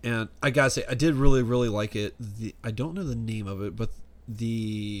today, and I gotta say I did really, really like it. I don't know the name of it, but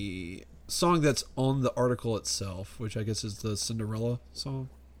the song that's on the article itself, which I guess is the Cinderella song.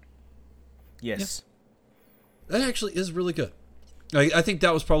 Yes. Yeah. That actually is really good. I think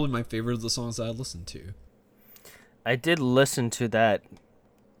that was probably my favorite of the songs that I listened to. I did listen to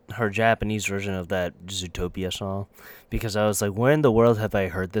her Japanese version of that Zootopia song, because I was like, where in the world have I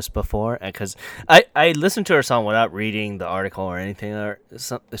heard this before? Because I listened to her song without reading the article or anything or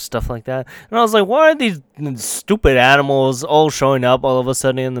stuff like that, and I was like, why are these stupid animals all showing up all of a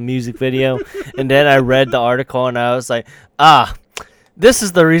sudden in the music video? And then I read the article and I was like, this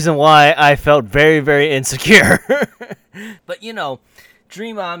is the reason why I felt very, very insecure. But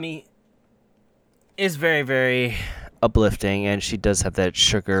Dream Ami, is very, very uplifting, and she does have that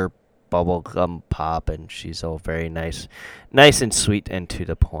sugar bubblegum pop, and she's all very nice and sweet and to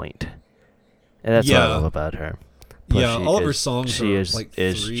the point. And that's what I love about her. Plus yeah, all of her songs she are is, like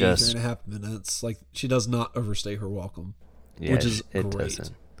is 3.5 minutes. Like, she does not overstay her welcome, yeah, which is it great.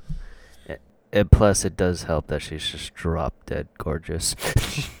 doesn't. And plus, it does help that she's just drop dead gorgeous.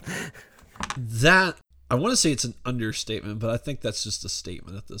 That, I want to say it's an understatement, but I think that's just a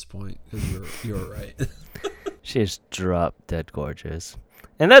statement at this point, because you're right. She's drop dead gorgeous.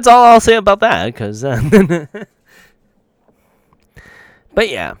 And that's all I'll say about that, because... But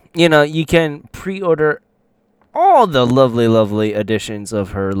yeah, you can pre-order all the lovely, lovely editions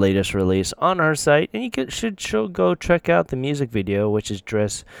of her latest release on our site, and you should go check out the music video, which is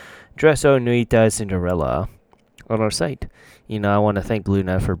Dress O Nuita Cinderella, on our site. I want to thank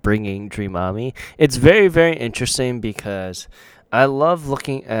Luna for bringing Dream Ami. It's very, very interesting because I love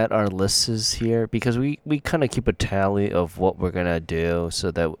looking at our lists here, because we kind of keep a tally of what we're going to do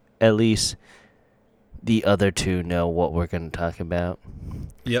so that at least the other two know what we're going to talk about.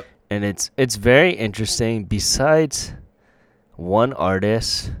 Yep. And it's very interesting. Besides one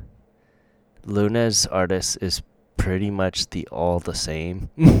artist, Luna's artist is pretty much all the same.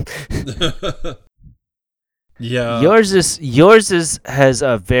 Yeah. Yours has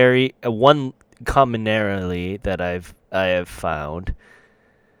a one commonality that I have found.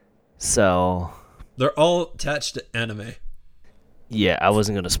 So they're all attached to anime. Yeah, I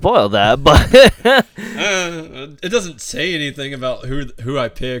wasn't gonna spoil that, but it doesn't say anything about who I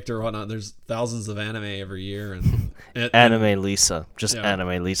picked or whatnot. There's thousands of anime every year, and Anime Lisa, just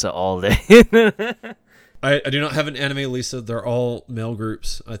Anime Lisa all day. I do not have an Anime Lisa. They're all male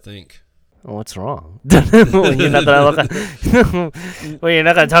groups, I think. Oh, what's wrong? Well, you're not gonna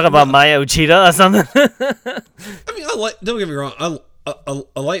talk about Maya Uchida or something? I mean, don't get me wrong.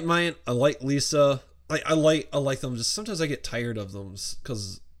 I like Maya. I like Lisa. I like them. Just sometimes I get tired of them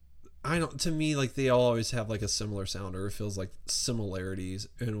because I don't. To me, like, they all always have like a similar sound, or it feels like similarities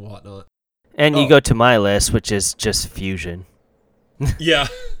and whatnot. And you go to my list, which is just fusion. Yeah,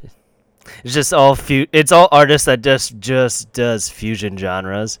 it's just all It's all artists that just does fusion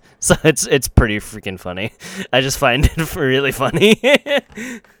genres. So it's pretty freaking funny. I just find it really funny.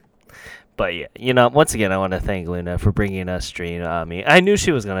 But yeah, once again, I want to thank Luna for bringing us Dream Ami. I knew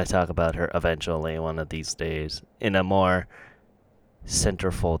she was going to talk about her eventually one of these days in a more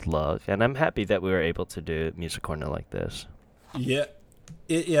centerfold look, and I'm happy that we were able to do Music Corner like this. Yeah,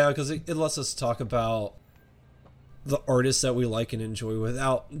 because it lets us talk about the artists that we like and enjoy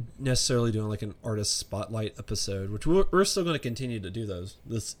without necessarily doing like an artist spotlight episode, which we're still going to continue to do those.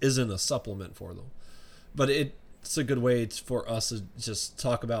 This isn't a supplement for them, but it's a good way for us to just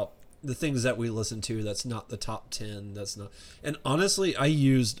talk about the things that we listen to that's not the top 10, that's not. And honestly, I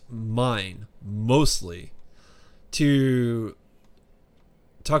used mine mostly to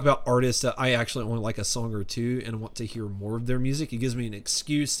talk about artists that I actually want to like a song or two and want to hear more of their music. It gives me an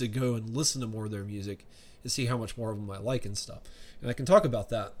excuse to go and listen to more of their music and see how much more of them I like and stuff. And I can talk about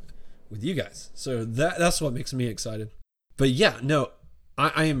that with you guys. So that's what makes me excited. But yeah, no,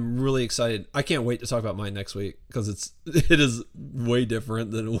 I am really excited. I can't wait to talk about mine next week because it is way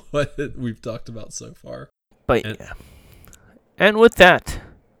different than what we've talked about so far. But yeah. And with that,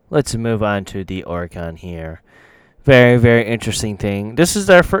 let's move on to the Oricon here. Very, very interesting thing. This is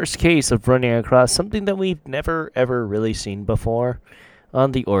our first case of running across something that we've never, ever really seen before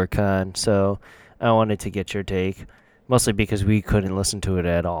on the Oricon. So I wanted to get your take, mostly because we couldn't listen to it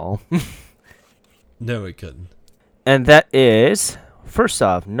at all. No, we couldn't. And that is... First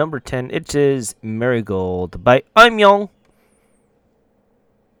off, number 10, it is Marigold by Aimyon.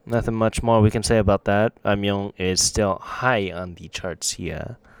 Nothing much more we can say about that. Aimyon is still high on the charts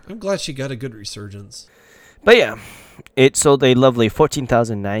here. I'm glad she got a good resurgence. But yeah, it sold a lovely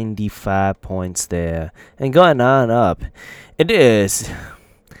 14,095 points there. And going on up, it is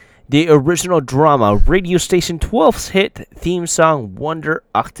the original drama radio station 12th hit theme song Wonder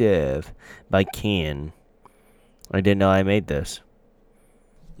Octave by Ken. I didn't know I made this.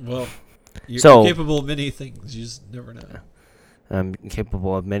 Well, you're capable of many things. You just never know. I'm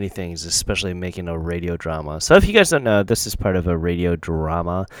capable of many things, especially making a radio drama. So if you guys don't know, this is part of a radio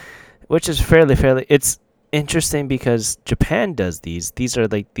drama, which is fairly... It's interesting because Japan does these. These are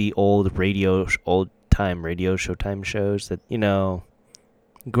like the old-time radio Showtime shows that,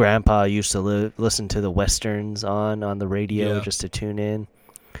 Grandpa used to listen to the Westerns on the radio just to tune in.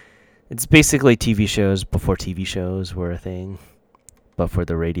 It's basically TV shows before TV shows were a thing. But for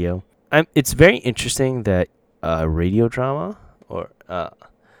the radio, it's very interesting that radio drama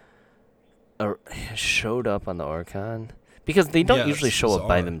showed up on the Oricon because they don't usually show up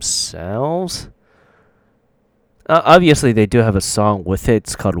by themselves. Obviously, they do have a song with it.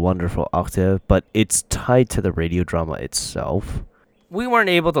 It's called Wonderful Octave, but it's tied to the radio drama itself. We weren't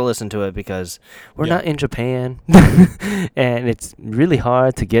able to listen to it because we're Yeah. not in Japan, and it's really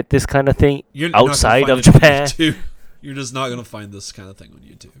hard to get this kind of thing You're not gonna outside find of it on Japan. YouTube. You're just not gonna find this kind of thing on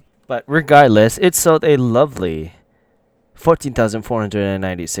YouTube. But regardless, it sold a lovely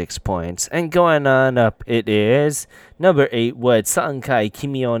 14,496 points. And going on up, it is number 8 with Sankai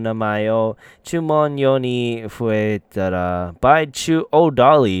Kimi o Namae o Chumon Yoni Fuetara by Chu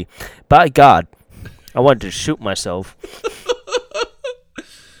O'Dolly. By God, I wanted to shoot myself.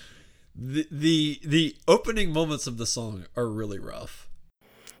 The opening moments of the song are really rough.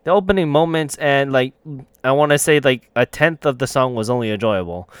 The opening moments and like I want to say like a tenth of the song was only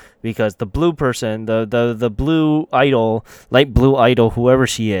enjoyable because the blue person, the blue idol, light blue idol, whoever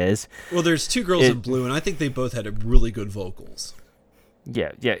she is. Well, there's two girls in blue, and I think they both had really good vocals.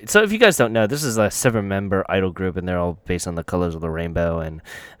 Yeah. So if you guys don't know, this is a 7-member idol group, and they're all based on the colors of the rainbow, and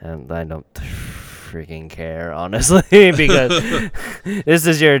I don't freaking care honestly because this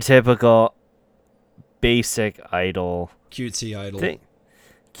is your typical basic idol Cutesy idol. thing.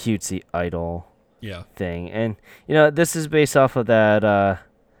 Cutesy idol Yeah. thing, and this is based off of that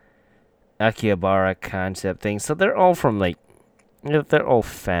Akihabara concept thing, so they're all from like they're all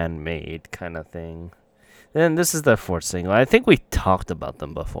fan made kind of thing. Then this is their 4th single. I think we talked about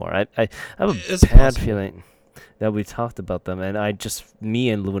them before. I have a It's bad possible. feeling that we talked about them, and me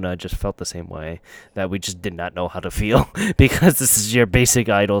and Luna just felt the same way, that we just did not know how to feel because this is your basic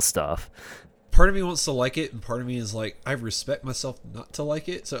idol stuff. Part of me wants to like it, and part of me is like, I respect myself not to like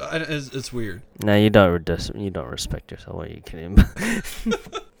it. So it's weird. No, you don't respect yourself. What are you kidding?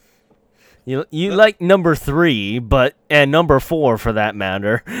 You like number 3, and number 4 for that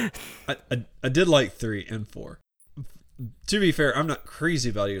matter. I did like 3 and 4. To be fair, I'm not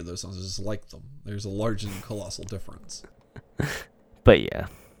crazy about either of those songs. I just like them. There's a large and colossal difference. But yeah,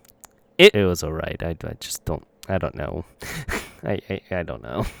 it was alright. I just don't. I don't know. I don't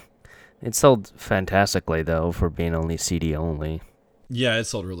know. It sold fantastically though for being only CD only. Yeah, it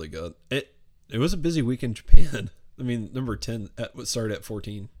sold really good. It was a busy week in Japan. I mean, number 10 started at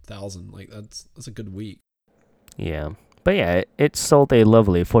 14,000. Like that's a good week. Yeah, but yeah, it sold a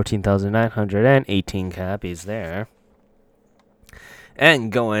lovely 14,918 copies there.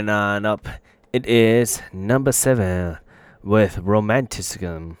 And going on up, it is number 7 with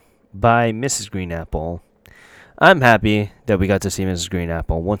Romanticism by Mrs. Green Apple. I'm happy that we got to see Mrs. Green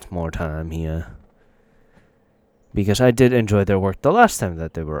Apple once more time here, because I did enjoy their work the last time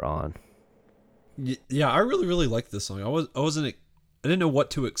that they were on. Yeah, I really, really liked this song. I didn't know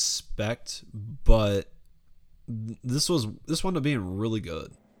what to expect, but this wound up being really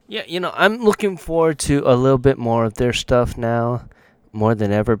good. Yeah, I'm looking forward to a little bit more of their stuff now, more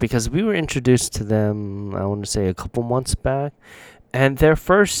than ever, because we were introduced to them, I want to say, a couple months back. And their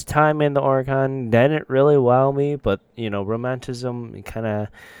first time in the Oricon didn't really wow me, but, Romanticism kind of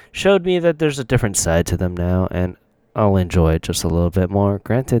showed me that there's a different side to them now, and I'll enjoy it just a little bit more.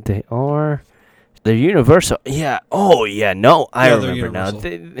 Granted, they're Universal. Yeah. Oh, yeah. No, I remember now.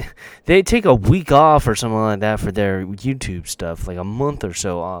 They take a week off or something like that for their YouTube stuff, like a month or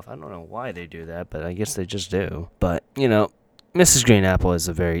so off. I don't know why they do that, but I guess they just do. But, Mrs. Green Apple is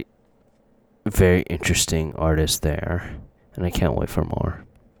a very, very interesting artist there, and I can't wait for more.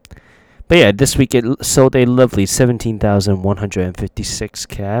 But yeah, this week it sold a lovely 17,156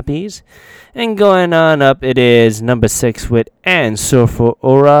 copies. And going on up, it is number 6 with Anne Surfer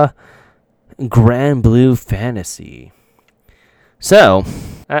Aura, Grand Blue Fantasy. So,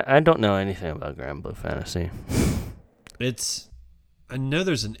 I don't know anything about Grand Blue Fantasy. I know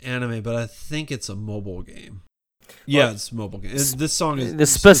there's an anime, but I think it's a mobile game. Yeah, it's a mobile game. This song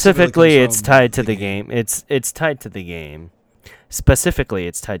is specifically it's tied to the game. It's tied to the game. Specifically,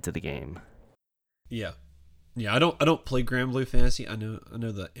 it's tied to the game. Yeah. I don't play Grand Blue Fantasy. I know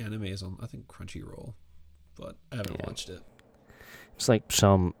the anime is on, I think, Crunchyroll, but I haven't watched it. It's like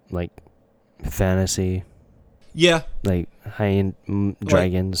some like fantasy. Yeah. Like high-end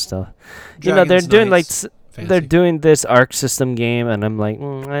dragon stuff. Dragons, they're doing knights, they're doing this Arc System game, and I'm like,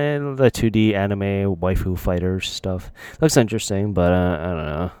 the 2D anime waifu fighters stuff looks interesting, but I don't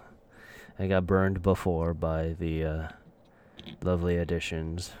know. I got burned before by the lovely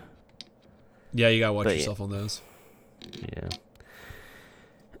additions. Yeah, you gotta watch yourself on those.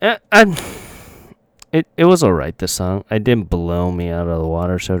 Yeah. It was alright, this song. It didn't blow me out of the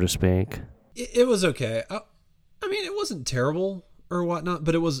water, so to speak. It was okay. I mean, it wasn't terrible or whatnot,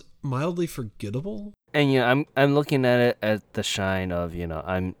 but it was mildly forgettable. And I'm looking at it at the shine of,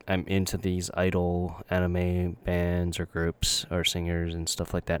 I'm into these idol anime bands or groups or singers and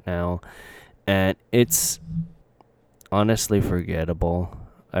stuff like that now, and it's honestly forgettable.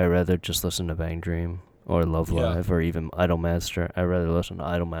 I'd rather just listen to Bang Dream or Love Yeah. Live or even Idolmaster. I'd rather listen to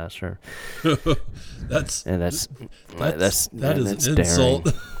Idolmaster. that's And that's that is that's an insult.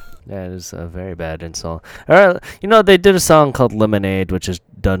 daring. That is a very bad insult. They did a song called Lemonade, which is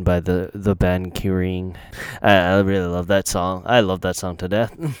done by the band Curing. I really love that song. I love that song to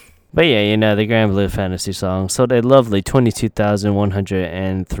death. But yeah, the Grand Blue Fantasy song sold a lovely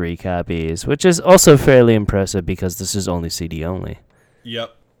 22,103 copies, which is also fairly impressive because this is only CD only.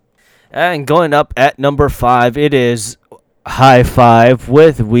 Yep. And going up at number 5, it is High Five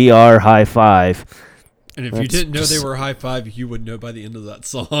with We Are High Five. And if you didn't know they were High Five, you would know by the end of that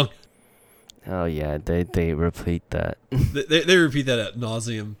song. Oh yeah, they repeat that. They repeat that ad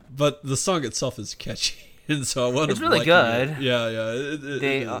nauseum, but the song itself is catchy, and so I want It's to. really good.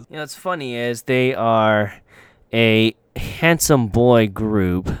 Yeah. What's funny is they are a handsome boy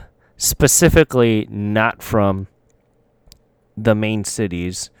group, specifically not from the main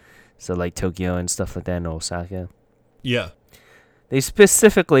cities, so like Tokyo and stuff like that, and Osaka. Yeah. They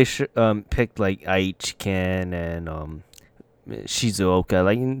specifically picked like Aichi-ken and Shizuoka,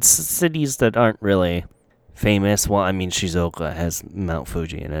 like in cities that aren't really famous. Well, I mean, Shizuoka has Mount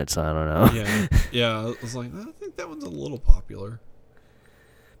Fuji in it, so I don't know. Yeah. I was like, I think that one's a little popular.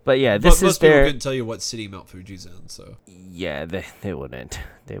 But yeah, Most people their. couldn't tell you what city Mount Fuji's in, so. Yeah, they wouldn't.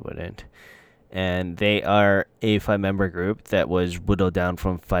 They wouldn't. And they are a 5-member group that was whittled down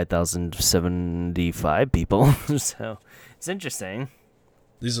from 5,075 people. So it's interesting.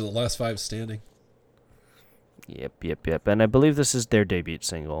 These are the last 5 standing. Yep. And I believe this is their debut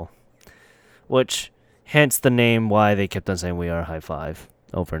single, which hence the name why they kept on saying We Are High Five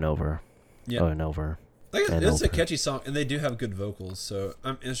over and over. Yeah. Over and over. It's a catchy song, and they do have good vocals, so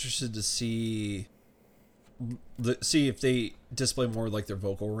I'm interested to see if they display more like their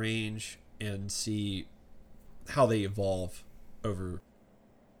vocal range and see how they evolve over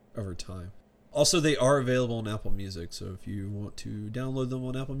time. Also, they are available on Apple Music, so if you want to download them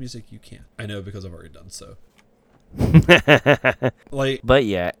on Apple Music, you can. I know because I've already done so. But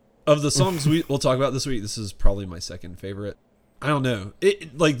yeah, of the songs we'll talk about this week, this is probably my second favorite. I don't know.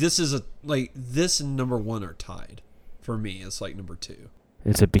 This and number 1 are tied. For me, it's like number 2.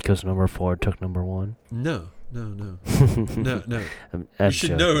 Is it because number 4 took number 1? No. No. You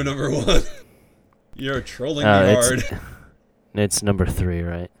should know number 1. You're trolling me hard. It's number 3,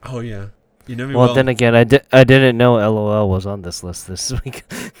 right? Oh yeah. You know me well. Well, then again, I didn't know LOL was on this list this week.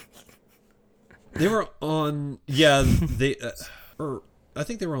 They were on. Yeah, I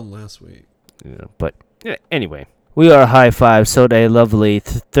think they were on last week. Yeah, but anyway, We Are High Five sold a lovely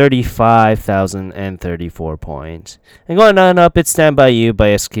 35,034 points. And going on up, it's Stand By You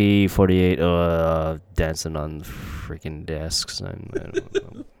by SK48, dancing on freaking desks. I don't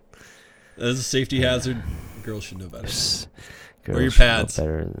know. That's a safety hazard. Girls should know better. Wear your pads.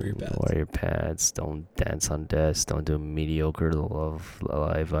 Wear your pads. Don't dance on desks. Don't do mediocre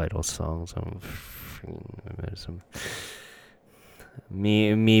live idol songs.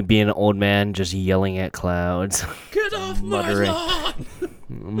 Me being an old man just yelling at clouds. Get off my lawn!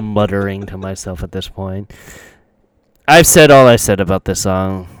 Muttering to myself at this point. I've said all I said about this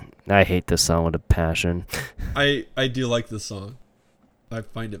song. I hate this song with a passion. I do like this song. I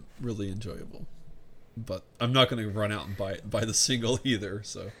find it really enjoyable. But I'm not going to run out and buy the single either,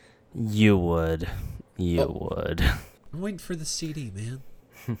 so. You would. I'm waiting for the CD, man.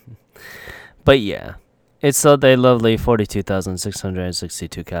 But yeah. It sold a lovely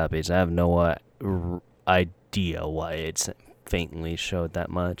 42,662 copies. I have no idea why it's faintly showed that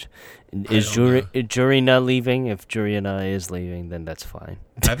much. Is Jury not leaving? If Jury is leaving, then that's fine.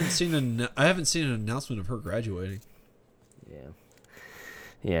 I haven't seen an announcement of her graduating.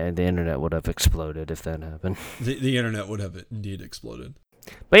 Yeah, the internet would have exploded if that happened. The internet would have indeed exploded.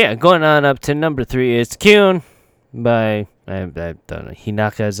 But yeah, going on up to number 3 is Kyun by I don't know,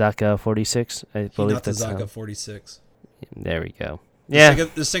 Hinakazaka 46. I believe that's Hinakazaka 46. There we go. Yeah,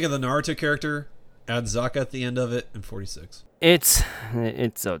 just think of the Naruto character. Add Zaka at the end of it, and 46. This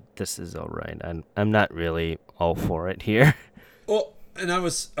is all right. I'm not really all for it here. Well, and I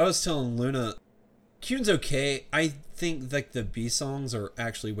was telling Luna, Kyun's okay. I think like the B songs are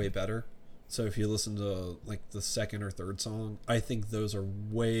actually way better. So if you listen to like the second or third song, I think those are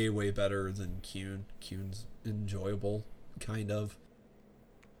way better than Kyun. Kyun's enjoyable, kind of.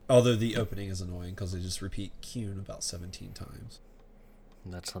 Although the opening is annoying because they just repeat Kyun about 17 times.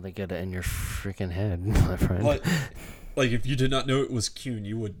 That's how they get it in your freaking head, my friend. Like if you did not know it was Kyun,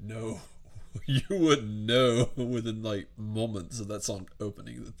 you would know. You would know within like moments of that song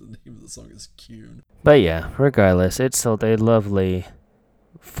opening that the name of the song is Kyun. But yeah, regardless, it sold a lovely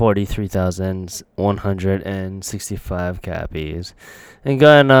 43,165 copies. And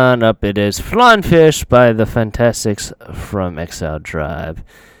going on up, it is Flying Fish by the Fantastics from Exile Tribe.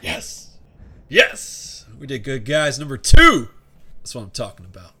 Yes. Yes. We did good, guys. Number 2. That's what I'm talking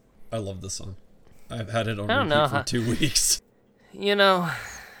about. I love this song. I've had it on repeat for 2 weeks. You know,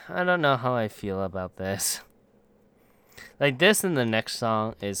 I don't know how I feel about this. Like, this and the next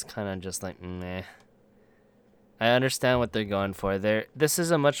song is kind of just like, meh. I understand what they're going for. This is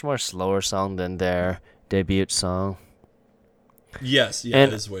a much more slower song than their debut song. Yes, yeah,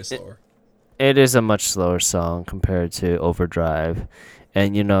 it is way slower. It is a much slower song compared to Overdrive.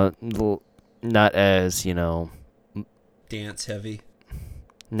 And, you know, not as, you know... dance heavy.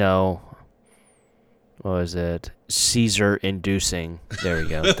 No. What was it? Caesar-inducing. There we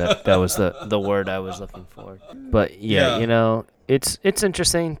go. That was the word I was looking for. But, yeah, you know, it's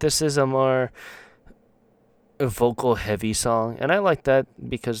interesting. This is a more... a vocal heavy song, and I like that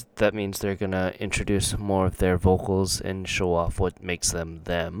because that means they're gonna introduce more of their vocals and show off what makes them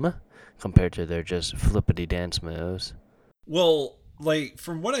compared to their just flippity dance moves. Well, like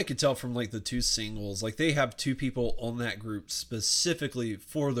from what I could tell from like the 2 singles, like they have 2 people on that group specifically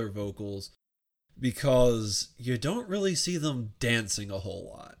for their vocals because you don't really see them dancing a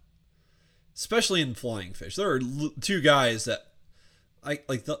whole lot, especially in Flying Fish. There are 2 guys that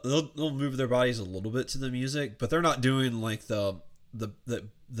they'll move their bodies a little bit to the music, but they're not doing like the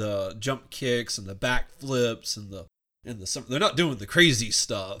jump kicks and the back flips and they're not doing the crazy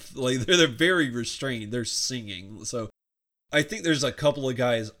stuff. Like they're very restrained. They're singing. So I think there's a couple of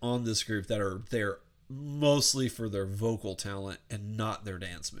guys on this group that are there mostly for their vocal talent and not their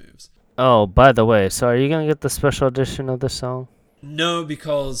dance moves. Oh, by the way, so are you gonna get the special edition of this song? No,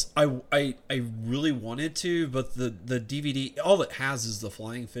 because I really wanted to, but the DVD, all it has is the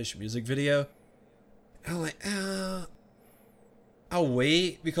Flying Fish music video. And I'm like, I'll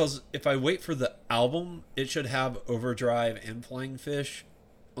wait, because if I wait for the album, it should have Overdrive and Flying Fish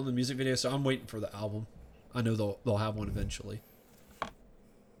on the music video, so I'm waiting for the album. I know they'll have one eventually.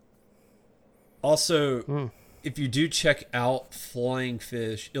 Also, if you do check out Flying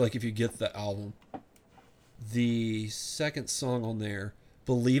Fish, like if you get the album, the second song on there,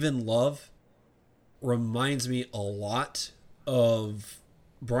 Believe in Love, reminds me a lot of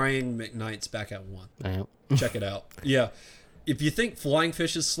Brian McKnight's Back at One. Check it out. Yeah. If you think Flying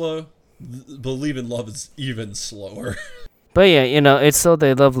Fish is slow, Believe in Love is even slower. But yeah, you know, it's sold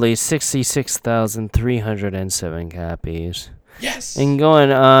a lovely 66,307 copies. Yes! And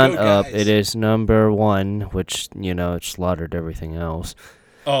going on up, it is number 1, which, you know, it slaughtered everything else.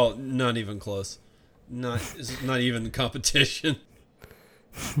 Oh, not even close. Not even competition.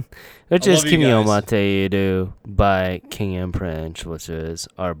 Which is Kimi Omate Idu by King and Prince, which is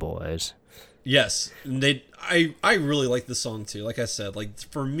our boys. Yes, I really like this song too. Like I said, like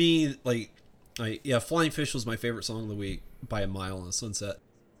for me, Flying Fish was my favorite song of the week by a mile in the sunset.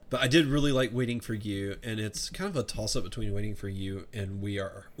 But I did really like Waiting for You, and it's kind of a toss up between Waiting for You and We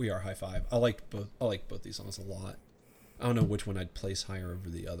Are High Five. I like both these songs a lot. I don't know which one I'd place higher over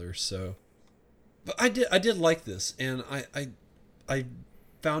the other, so. But I did like this, and I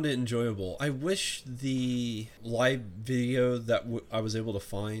found it enjoyable. I wish the live video that I was able to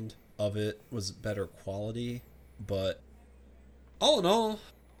find of it was better quality, but all in all,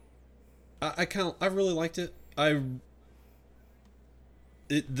 I really liked it.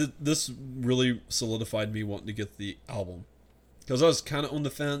 This really solidified me wanting to get the album, because I was kind of on the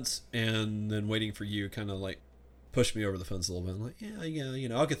fence, and then Waiting for You kind of like pushed me over the fence a little bit. I'm like, yeah, you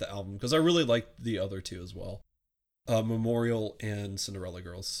know, I'll get the album, because I really liked the other 2 as well, Memorial and Cinderella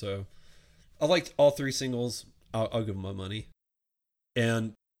Girls. So I liked all 3 singles. I'll give them my money,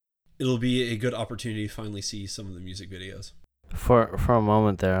 and it'll be a good opportunity to finally see some of the music videos. For a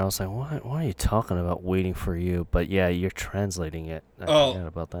moment there, I was like, "What are you talking about? Waiting for You?" But yeah, you're translating it. I forgot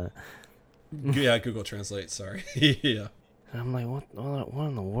about that. Yeah, Google Translate. Sorry. Yeah. And I'm like, what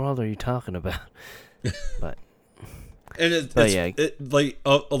in the world are you talking about? But. And of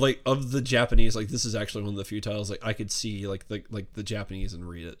the Japanese, like this is actually one of the few titles like I could see like the Japanese and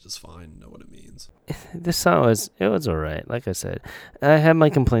read it just fine, know what it means. This song was alright. Like I said, I had my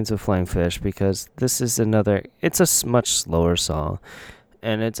complaints with Flying Fish because this is it's a much slower song,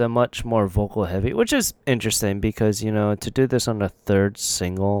 and it's a much more vocal heavy, which is interesting because, you know, to do this on the 3rd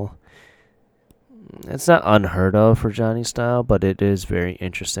single, it's not unheard of for Johnny Style, but it is very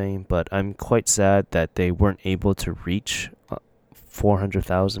interesting. But I'm quite sad that they weren't able to reach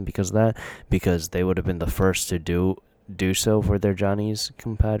 400,000 because of that, because they would have been the first to do so for their Johnny's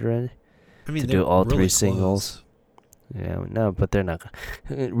compadre. I mean, to do all really 3 singles. Yeah, no, but they're not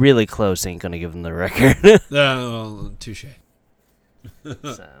really close. Ain't gonna give them the record. No, touche.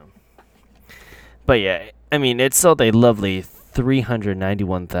 So, but yeah, I mean, it sold a lovely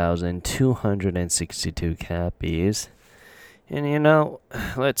 391,262 copies. And you know,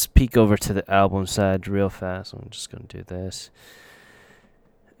 let's peek over to the album side real fast. I'm just gonna do this.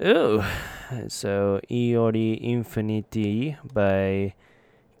 Ooh, so Iori Infinity by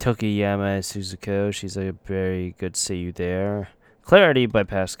Tokiyama Suzuko. She's a very good seiyuu there. Clarity by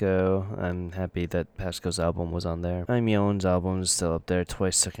Pasco. I'm happy that Pasco's album was on there. Aimyon's album is still up there.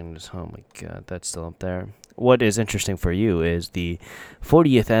 Twice Second. Oh my god, that's still up there. What is interesting for you is the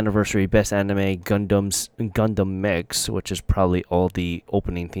 40th anniversary Best Anime Gundam Mix, which is probably all the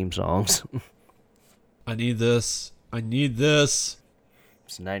opening theme songs. I need this. It's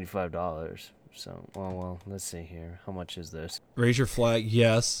 $95. So, well, let's see here. How much is this? Raise your flag,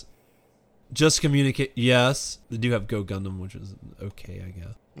 yes. Just communicate, yes. They do have Go Gundam, which is okay, I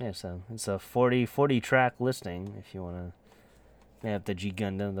guess. Yeah, so it's a 40 track listing if you want to. They have the G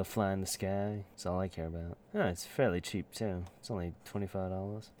Gundam, the Fly in the Sky. That's all I care about. Oh, it's fairly cheap, too. It's only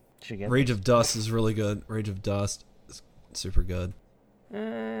 $25. Should get Rage this. of Dust is really good. Rage of Dust is super good.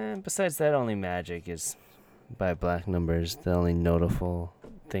 Besides that, only Magic is by Black Numbers, the only notable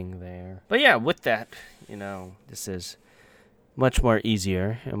thing there. But yeah, with that, you know, this is much more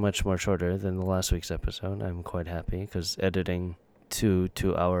easier and much more shorter than the last week's episode. I'm quite happy because editing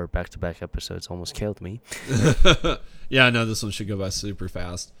 2-hour back-to-back episodes almost killed me. Yeah, I know this one should go by super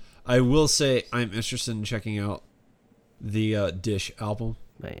fast. I will say I'm interested in checking out the Dish album.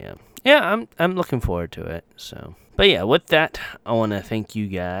 But yeah, I'm looking forward to it. So, but yeah, with that, I want to thank you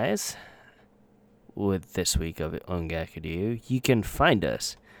guys with this week of Ongaku. You can find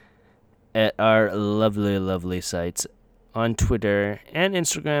us at our lovely sites on Twitter and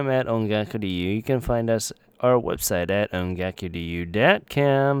Instagram at Ongaku. You can find us our website at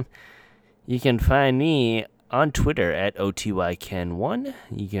ongaku.com. You can find me on Twitter at OTYCan1.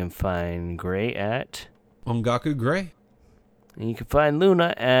 You can find Gray at Ongaku Gray. And you can find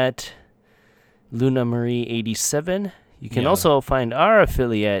Luna at LunaMarie87. You can also find our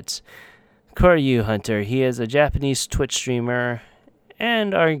affiliate, Koryu Hunter. He is a Japanese Twitch streamer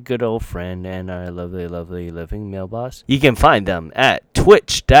and our good old friend and our lovely living mail boss. You can find them at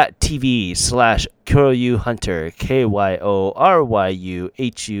twitch.tv/Koryu Hunter,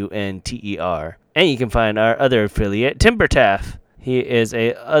 KYORYUHUNTER. And you can find our other affiliate, Timbertaff. He is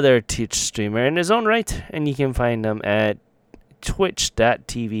a other Twitch streamer in his own right, and you can find him at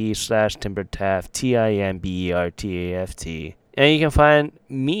twitch.tv/Timbertaft, TIMBERTAFT. And you can find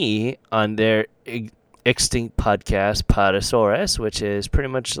me on their extinct podcast, Podosaurus, which is pretty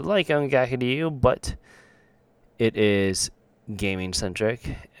much like Ongaku, but it is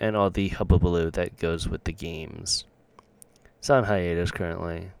gaming-centric and all the hubbubaloo that goes with the games. It's on hiatus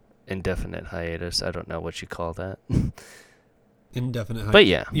currently. Indefinite hiatus. I don't know what you call that. Indefinite hiatus. But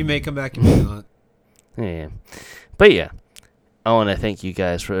yeah. You may come back, you may not. Yeah. But yeah. I want to thank you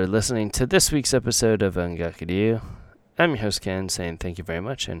guys for listening to this week's episode of Ongaku. I'm your host, Ken, saying thank you very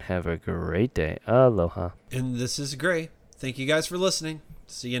much and have a great day. Aloha. And this is Gray. Thank you guys for listening.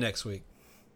 See you next week.